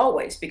always. Well,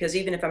 always, because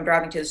even if I'm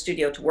driving to the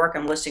studio to work,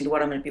 I'm listening to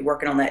what I'm going to be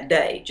working on that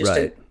day, just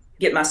Right. to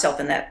get myself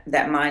in that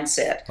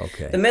mindset.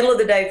 Okay. The middle of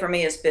the day for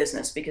me is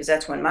business, because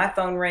that's when my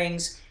phone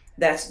rings.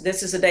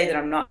 This is a day that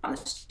I'm not in the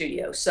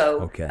studio.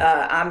 So Okay.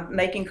 I'm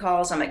making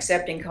calls, I'm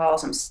accepting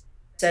calls, I'm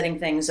setting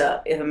things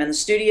up. If I'm in the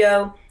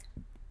studio,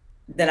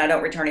 then I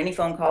don't return any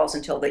phone calls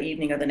until the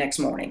evening or the next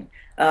morning.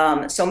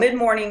 So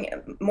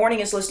morning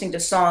is listening to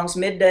songs.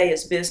 Midday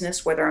is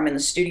business, whether I'm in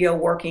the studio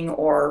working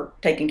or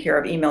taking care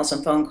of emails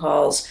and phone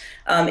calls.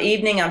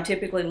 Evening, I'm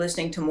typically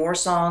listening to more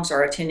songs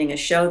or attending a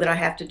show that I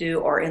have to do,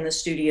 or in the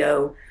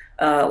studio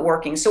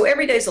working. So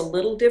every day is a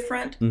little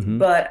different, Mm-hmm.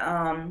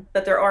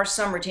 but there are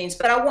some routines.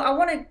 But I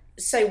want to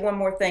say one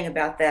more thing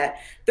about that.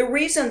 The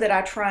reason that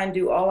I try and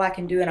do all I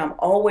can do, and I'm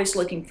always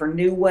looking for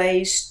new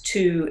ways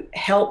to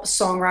help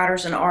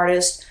songwriters and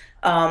artists.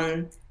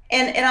 And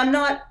I'm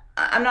not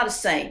a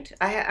saint.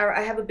 I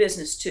have a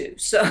business too,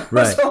 so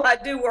Right. so I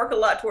do work a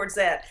lot towards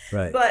that.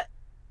 Right. But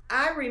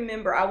I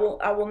remember, I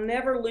will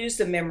never lose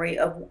the memory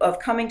of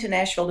coming to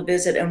Nashville to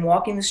visit and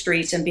walking the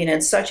streets and being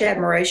in such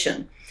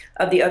admiration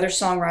of the other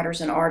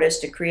songwriters and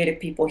artists and creative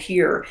people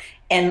here,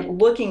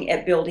 and looking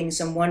at buildings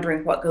and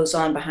wondering what goes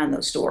on behind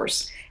those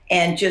doors,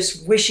 and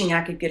just wishing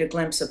I could get a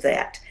glimpse of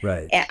that.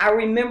 Right. And I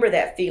remember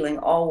that feeling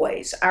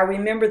always. I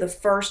remember the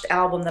first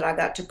album that I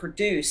got to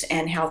produce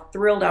and how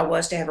thrilled I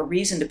was to have a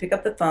reason to pick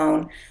up the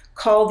phone,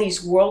 call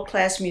these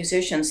world-class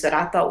musicians that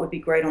I thought would be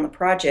great on the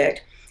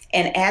project,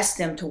 and ask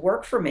them to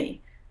work for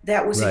me.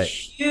 That was a Right.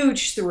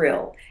 huge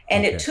thrill,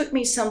 and Okay. it took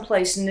me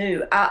someplace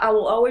new. I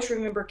will always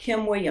remember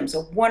Kim Williams,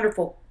 a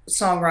wonderful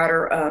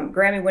songwriter,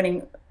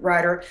 Grammy-winning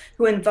writer,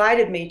 who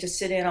invited me to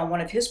sit in on one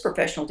of his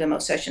professional demo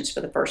sessions for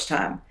the first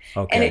time.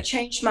 Okay. And it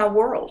changed my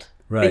world,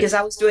 Right. because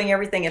I was doing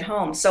everything at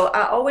home. So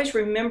I always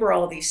remember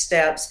all of these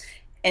steps,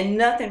 and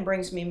nothing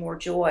brings me more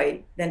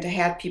joy than to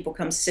have people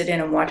come sit in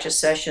and watch a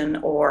session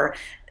or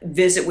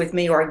visit with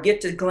me, or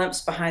get to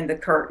glimpse behind the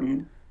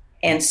curtain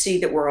and see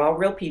that we're all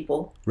real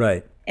people,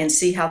 Right. and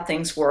see how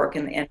things work,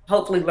 and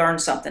hopefully learn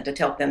something to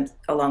help them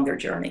along their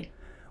journey.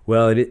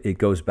 Well, it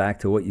goes back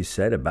to what you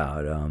said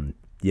about,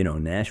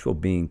 Nashville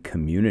being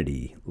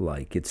community.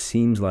 Like, it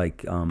seems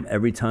like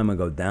every time I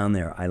go down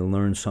there, I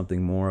learn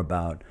something more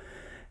about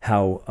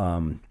how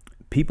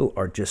people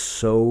are just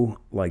so,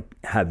 like,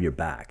 have your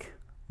back.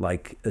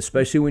 Like,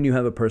 especially when you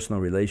have a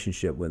personal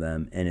relationship with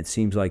them, and it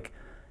seems like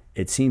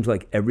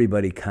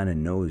everybody kind of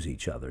knows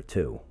each other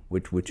too,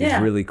 which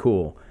is really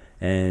cool.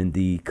 And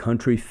the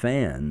country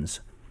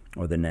fans,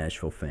 or the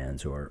Nashville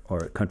fans, or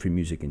country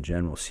music in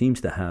general, seems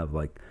to have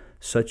like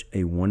such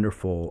a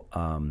wonderful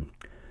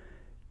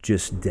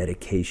just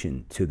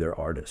dedication to their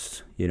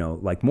artists, you know,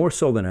 like more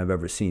so than I've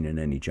ever seen in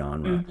any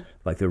genre. Mm-hmm.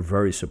 Like, they're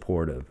very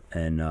supportive,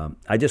 and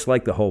I just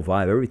like the whole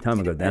vibe. Every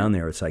time I go down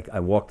there, it's like I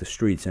walk the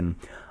streets, and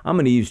I'm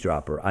an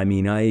eavesdropper. I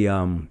mean,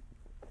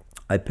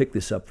 I picked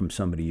this up from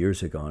somebody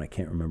years ago, and I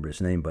can't remember his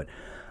name, but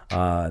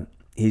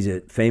he's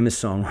a famous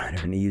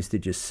songwriter, and he used to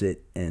just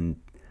sit and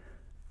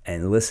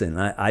listen.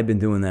 I've been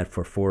doing that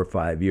for 4 or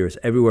 5 years.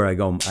 Everywhere I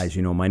go, as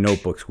you know, my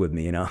notebook's with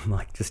me, and I'm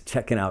like just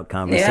checking out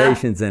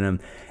conversations in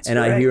them. And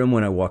I hear them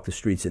when I walk the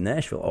streets in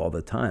Nashville all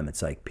the time.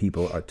 It's like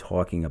people are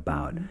talking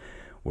about,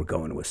 we're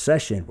going to a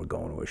session, we're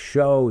going to a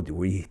show.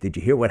 Did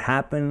you hear what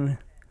happened?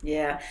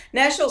 Yeah.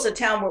 Nashville's a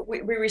town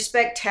where we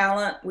respect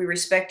talent, we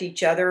respect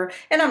each other.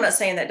 And I'm not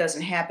saying that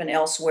doesn't happen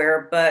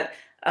elsewhere, but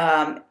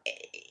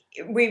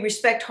we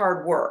respect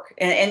hard work.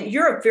 And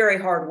you're a very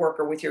hard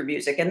worker with your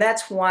music, and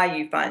that's why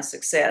you find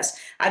success.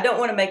 I don't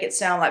want to make it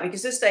sound like,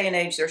 because this day and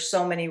age, there's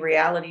so many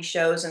reality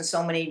shows and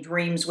so many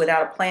dreams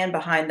without a plan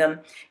behind them.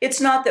 It's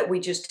not that we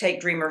just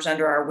take dreamers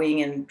under our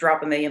wing and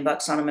drop $1 million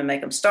on them and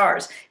make them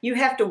stars. You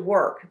have to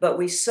work, but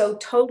we so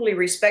totally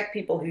respect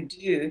people who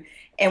do.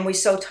 And we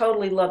so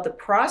totally love the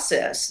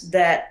process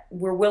that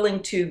we're willing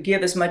to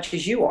give as much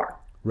as you are.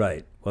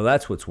 Right. Well,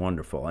 that's what's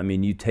wonderful. I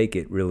mean, you take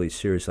it really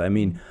seriously. I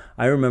mean,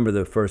 I remember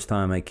the first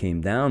time I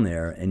came down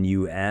there and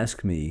you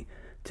asked me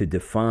to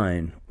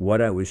define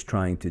what I was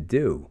trying to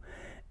do.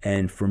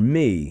 And for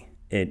me,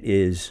 it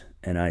is,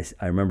 and I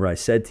remember I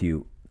said to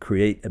you,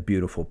 create a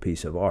beautiful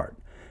piece of art.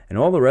 And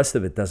all the rest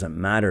of it doesn't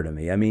matter to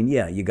me. I mean,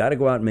 yeah, you got to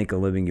go out and make a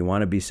living. You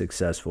want to be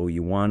successful.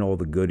 You want all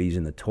the goodies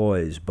and the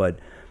toys. But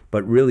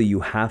really,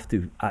 you have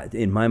to,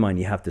 in my mind,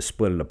 you have to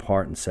split it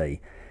apart and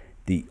say,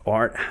 the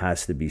art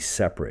has to be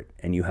separate,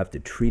 and you have to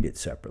treat it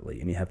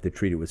separately, and you have to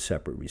treat it with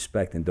separate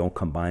respect, and don't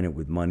combine it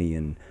with money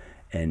and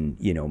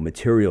you know,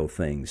 material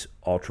things,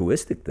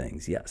 altruistic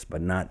things, yes,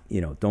 but not,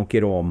 you know, don't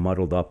get all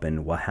muddled up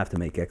and, well, I have to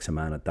make X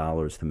amount of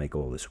dollars to make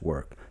all this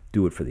work.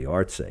 Do it for the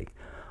art's sake.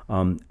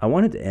 I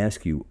wanted to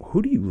ask you,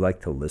 who do you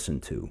like to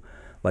listen to?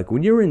 Like,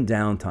 when you're in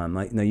downtime,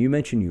 like, now you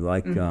mentioned you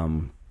like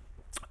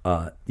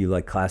you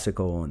like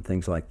classical and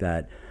things like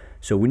that.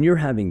 So when you're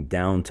having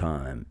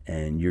downtime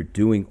and you're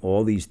doing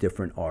all these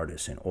different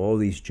artists and all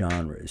these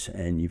genres,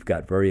 and you've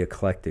got very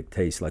eclectic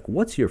taste, like,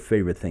 what's your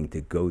favorite thing to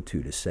go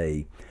to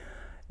say,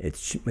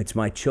 it's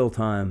my chill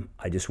time,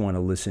 I just want to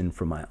listen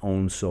for my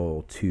own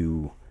soul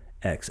to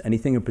X?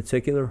 Anything in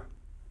particular?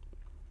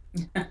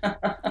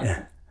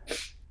 Yeah.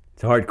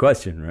 It's a hard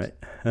question, right?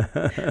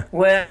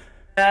 Well,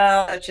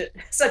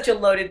 such a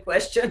loaded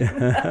question.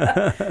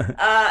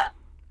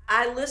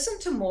 I listen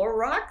to more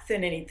rock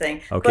than anything.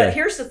 Okay. But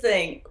here's the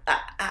thing.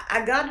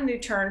 I got a new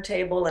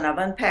turntable, and I've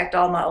unpacked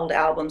all my old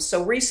albums.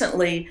 So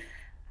recently,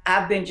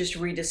 I've been just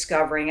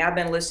rediscovering. I've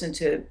been listening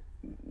to,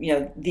 you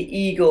know, the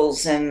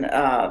Eagles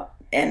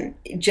and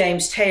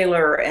James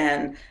Taylor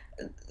and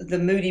the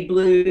Moody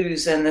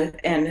Blues and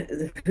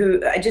the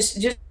Who. I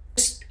just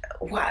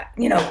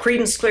you know,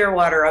 Creedence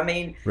Clearwater. I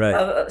mean,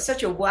 right.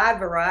 Such a wide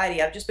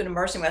variety. I've just been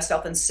immersing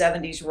myself in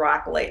 70s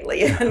rock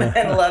lately and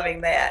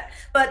loving that.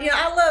 But, you know,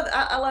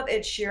 I love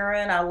Ed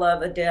Sheeran. I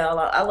love Adele.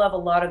 I love a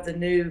lot of the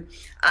new.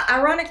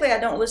 Ironically, I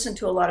don't listen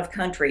to a lot of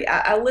country.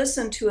 I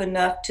listen to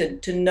enough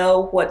to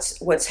know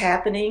what's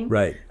happening,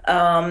 right?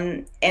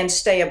 And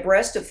stay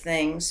abreast of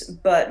things.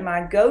 But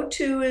my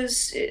go-to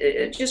is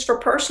just for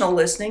personal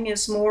listening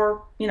is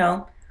more, you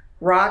know,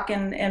 rock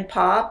and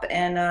pop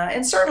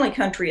and certainly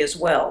country as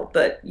well,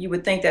 but you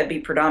would think that'd be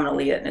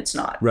predominantly it, and it's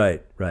not.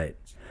 Right.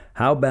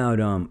 How about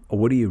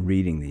what are you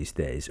reading these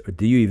days, or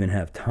do you even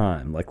have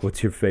time? Like,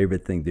 what's your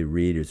favorite thing to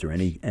read? Is there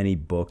any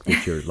book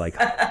that you're like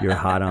you're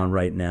hot on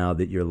right now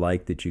that you're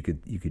like that you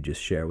could just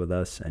share with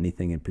us?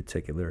 Anything in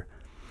particular?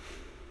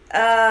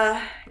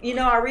 You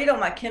know, I read on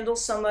my Kindle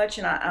so much,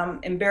 and I'm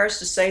embarrassed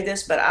to say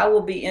this, but I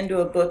will be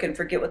into a book and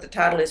forget what the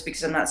title is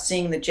because I'm not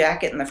seeing the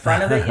jacket in the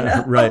front of it, you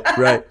know? Right.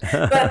 But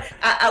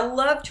I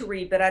love to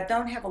read, but I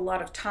don't have a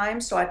lot, of time,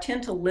 so I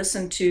tend to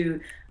listen to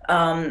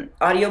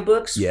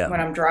audiobooks when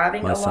I'm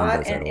driving a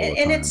lot. And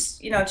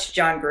it's, you know, it's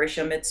John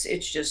Grisham.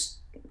 It's just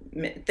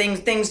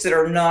things that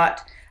are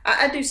not.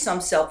 I do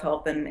some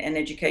self-help and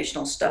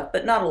educational stuff,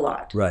 but not a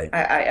lot. Right.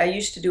 I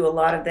used to do a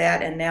lot of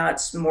that, and now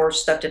it's more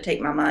stuff to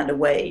take my mind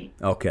away.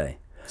 Okay.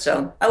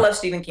 So I love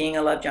Stephen King. I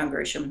love John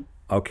Grisham.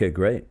 Okay,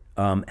 great.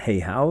 Hey,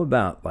 how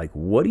about, like,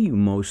 what are you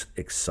most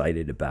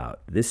excited about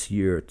this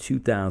year,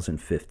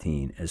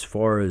 2015, as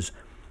far as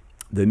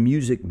the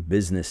music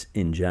business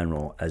in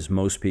general? As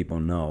most people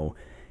know,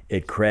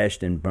 it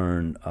crashed and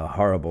burned a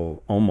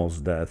horrible,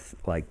 almost death,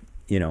 like,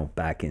 you know,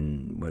 back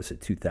in, was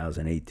it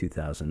 2008,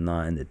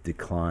 2009, the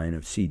decline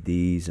of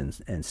CDs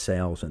and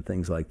sales and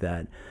things like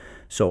that.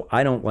 So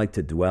I don't like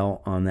to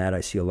dwell on that.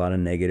 I see a lot of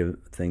negative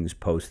things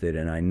posted,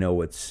 and I know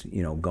what's,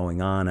 you know,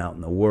 going on out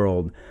in the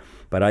world.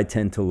 But I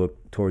tend to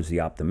look towards the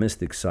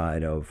optimistic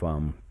side of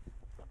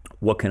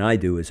what can I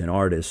do as an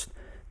artist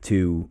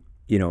to,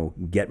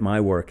 get my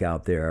work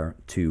out there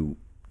to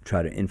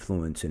try to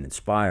influence and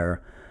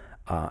inspire.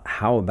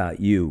 How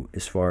about you,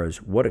 as far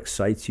as what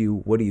excites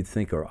you? What do you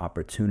think are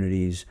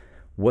opportunities?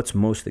 What's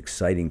most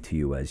exciting to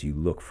you as you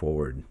look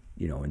forward,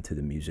 into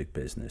the music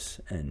business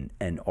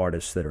and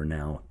artists that are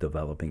now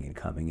developing and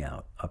coming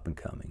out, up and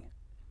coming?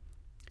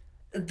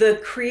 The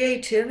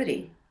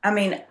creativity. I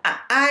mean,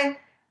 I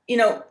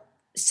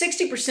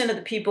 60% of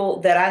the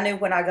people that I knew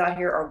when I got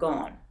here are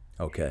gone.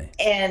 Okay.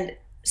 And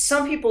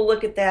some people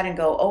look at that and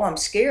go, oh, I'm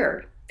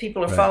scared.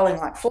 People are Right. falling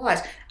like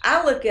flies.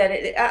 I look at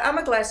it, I'm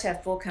a glass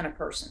half full kind of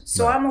person.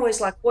 So Right. I'm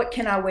always like, what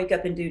can I wake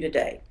up and do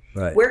today?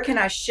 Right. Where can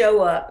I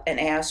show up and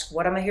ask,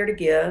 what am I here to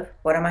give?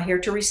 What am I here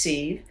to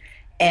receive?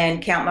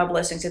 And count my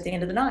blessings at the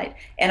end of the night.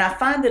 And I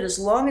find that as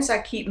long as I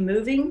keep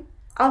moving,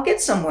 I'll get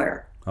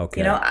somewhere.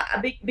 Okay.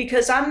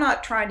 Because I'm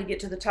not trying to get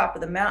to the top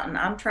of the mountain.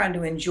 I'm trying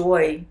to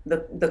enjoy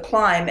the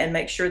climb and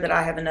make sure that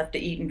I have enough to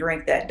eat and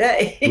drink that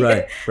day.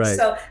 Right. Right.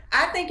 So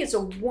I think it's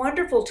a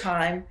wonderful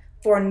time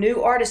for a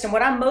new artist. And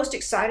what I'm most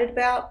excited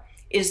about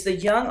is the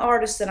young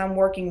artists that I'm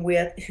working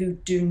with who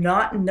do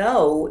not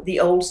know the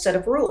old set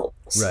of rules.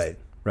 Right.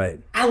 Right.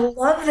 I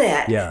love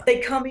that. Yeah. They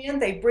come in,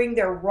 they bring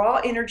their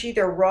raw energy,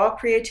 their raw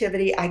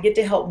creativity. I get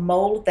to help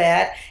mold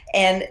that.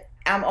 And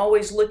I'm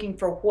always looking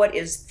for what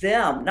is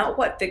them, not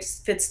what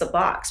fits the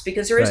box,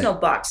 because there is Right. no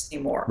box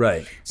anymore.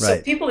 Right. So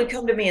Right. people who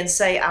come to me and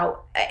say,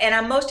 and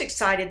I'm most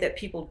excited that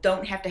people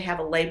don't have to have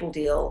a label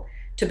deal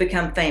to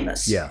become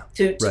famous, Yeah.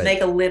 to Right.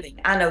 make a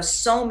living. I know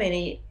so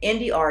many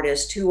indie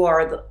artists who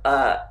are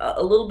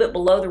a little bit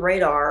below the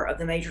radar of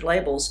the major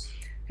labels,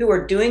 who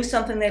are doing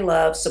something they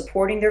love,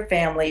 supporting their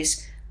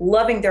families,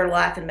 loving their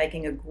life, and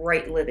making a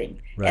great living.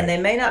 Right. And they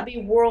may not be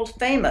world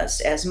famous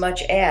as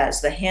much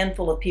as the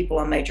handful of people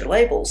on major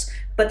labels,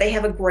 but they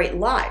have a great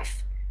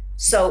life.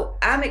 So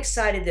I'm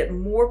excited that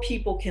more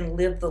people can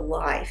live the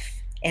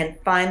life and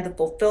find the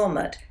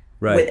fulfillment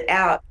Right.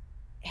 without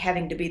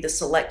having to be the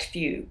select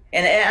few.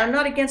 And I'm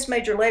not against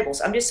major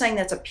labels. I'm just saying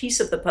that's a piece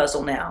of the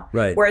puzzle now.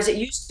 Right. Whereas it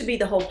used to be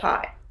the whole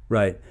pie.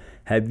 Right.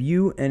 Have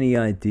you any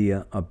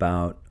idea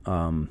about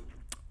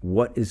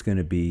what is going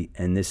to be,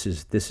 and this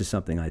is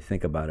something I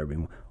think about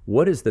everyone,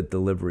 what is the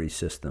delivery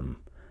system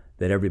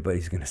that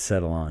everybody's going to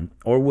settle on?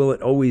 Or will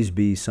it always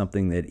be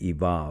something that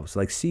evolves?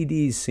 Like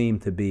CDs seem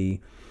to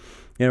be,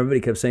 everybody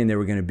kept saying they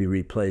were going to be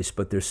replaced,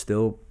 but there's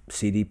still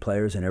CD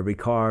players in every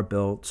car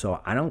built,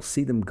 so I don't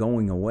see them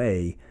going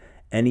away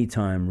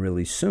anytime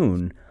really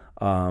soon.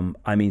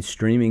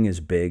 Streaming is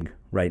big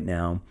right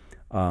now.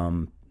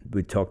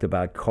 We talked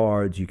about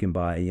cards. You can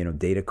buy,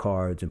 data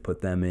cards and put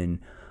them in.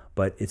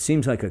 But it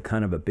seems like a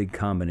kind of a big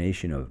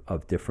combination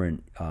of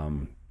different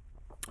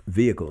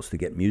vehicles to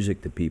get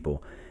music to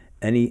people.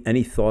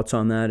 Any thoughts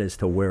on that as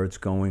to where it's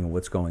going and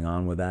what's going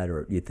on with that,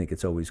 or you think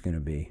it's always going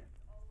to be?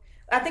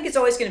 I think it's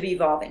always going to be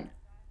evolving.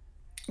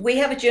 We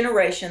have a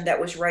generation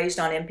that was raised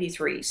on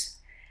MP3s,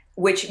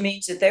 which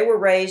means that they were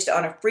raised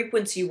on a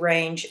frequency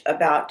range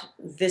about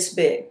this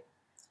big.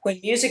 When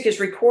music is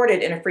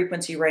recorded in a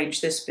frequency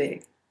range this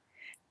big,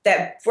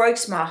 that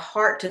breaks my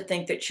heart to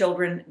think that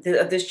children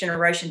of this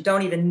generation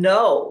don't even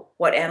know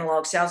what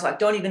analog sounds like,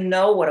 don't even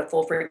know what a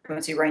full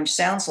frequency range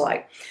sounds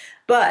like.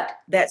 But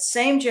that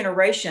same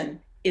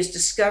generation is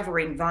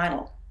discovering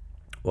vinyl.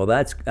 Well,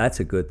 that's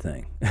a good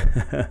thing.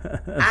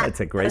 That's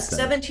a great thing.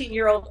 A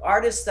 17-year-old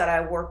artist that I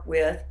work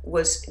with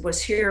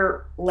was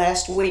here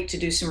last week to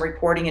do some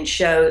recording and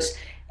shows,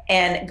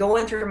 and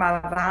going through my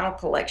vinyl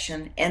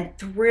collection and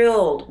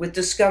thrilled with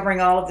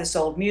discovering all of this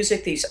old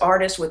music, these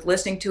artists, with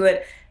listening to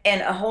it,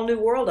 and a whole new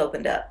world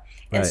opened up.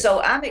 And Right.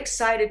 so I'm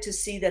excited to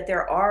see that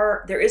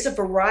there is a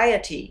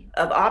variety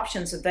of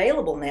options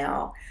available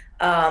now.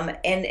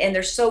 And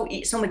they're so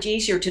much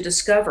easier to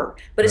discover.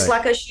 But it's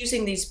Right. like us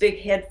using these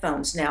big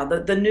headphones now,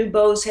 the new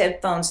Bose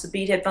headphones, the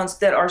Beat headphones,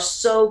 that are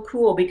so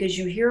cool because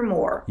you hear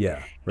more.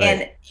 Yeah. Right.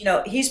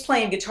 And he's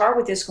playing guitar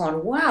with this,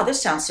 going, "Wow,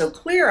 this sounds so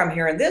clear. I'm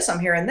hearing this, I'm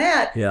hearing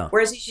that." Yeah.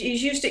 Whereas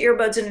he's used to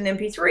earbuds in an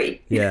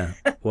MP3. Yeah.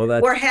 Well,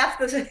 that's where half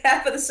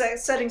the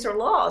settings are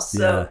lost.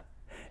 So.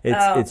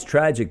 Yeah. It's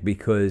tragic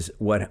because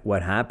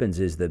what happens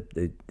is that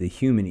the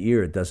human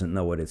ear doesn't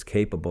know what it's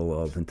capable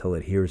of until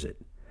it hears it.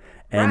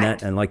 And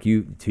Right. and like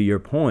you, to your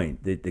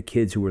point, the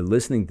kids who are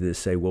listening to this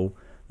say, well,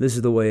 this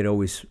is the way it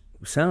always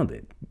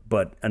sounded.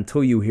 But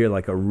until you hear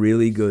like a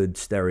really good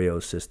stereo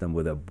system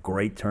with a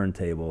great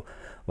turntable,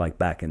 like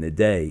back in the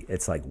day,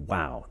 it's like,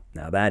 wow,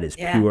 now that is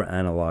Yeah. pure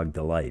analog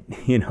delight,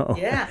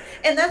 Yeah.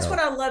 And that's what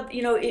I love.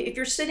 If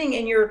you're sitting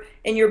in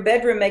your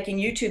bedroom making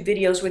YouTube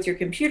videos with your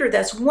computer,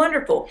 that's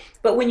wonderful.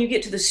 But when you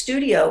get to the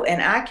studio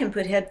and I can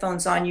put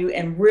headphones on you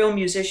and real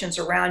musicians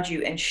around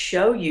you and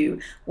show you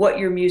what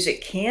your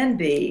music can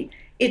be,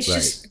 it's Right.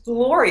 just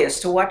glorious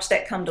to watch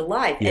that come to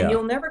life. Yeah. And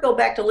you'll never go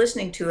back to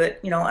listening to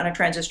it, on a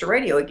transistor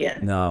radio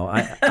again. No,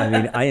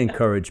 I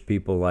encourage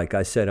people, like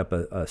I set up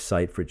a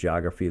site for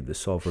Geography of the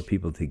Soul for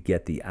people to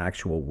get the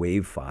actual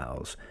wave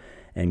files,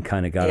 and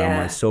kind of got on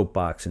my Yeah.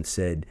 soapbox and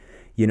said,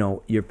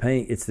 you're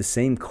paying, it's the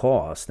same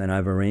cost, and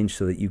I've arranged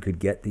so that you could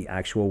get the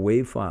actual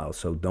WAV file.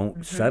 So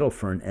don't settle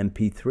for an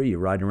MP3. You're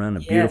riding around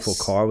in a beautiful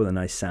car with a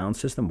nice sound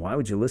system. Why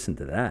would you listen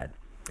to that?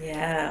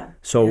 Yeah.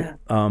 So,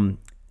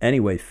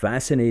 anyway,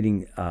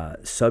 fascinating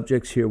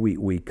subjects here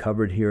we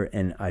covered here.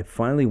 And I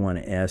finally want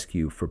to ask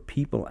you, for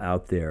people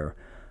out there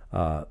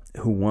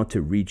who want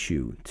to reach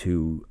you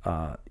to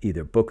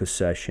either book a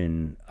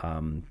session,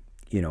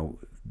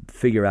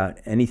 figure out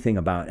anything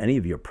about any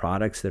of your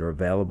products that are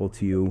available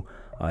to you,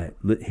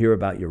 hear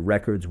about your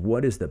records,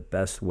 what is the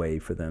best way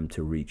for them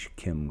to reach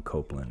Kim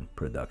Copeland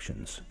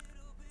Productions?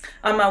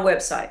 On my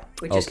website,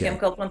 which is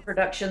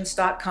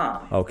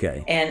kimcopelandproductions.com.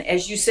 Okay. And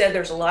as you said,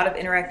 there's a lot of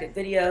interactive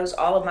videos.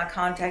 All of my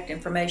contact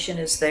information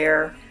is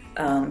there.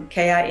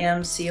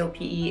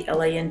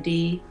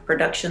 KIMCOPELAND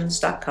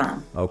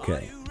productions.com.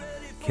 Okay.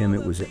 Kim,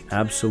 it was an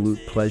absolute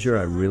pleasure.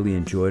 I really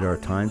enjoyed our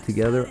time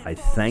together. I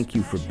thank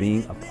you for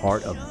being a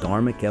part of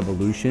Dharmic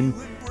Evolution,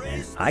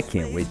 and I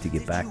can't wait to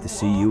get back to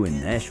see you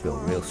in Nashville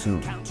real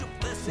soon.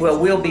 Well,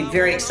 we'll be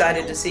very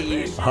excited to see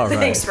you. All right.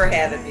 Thanks for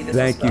having me.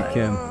 Thank you,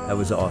 Kim. That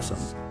was awesome.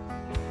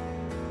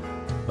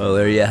 Well,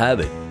 there you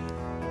have it.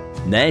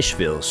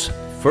 Nashville's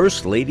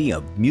First Lady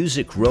of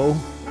Music Row,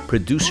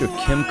 producer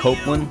Kim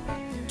Copeland.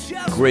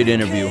 Great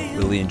interview.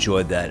 Really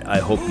enjoyed that. I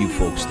hope you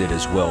folks did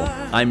as well.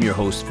 I'm your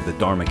host for the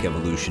Dharmic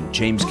Evolution,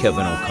 James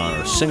Kevin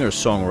O'Connor, singer,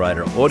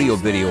 songwriter, audio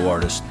video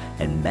artist,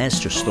 and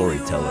master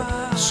storyteller.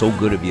 So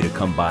good of you to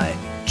come by.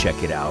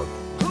 Check it out.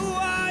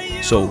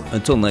 So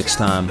until next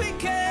time,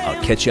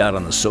 I'll catch you out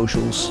on the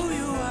socials.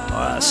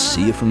 I'll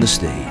see you from the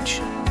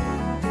stage.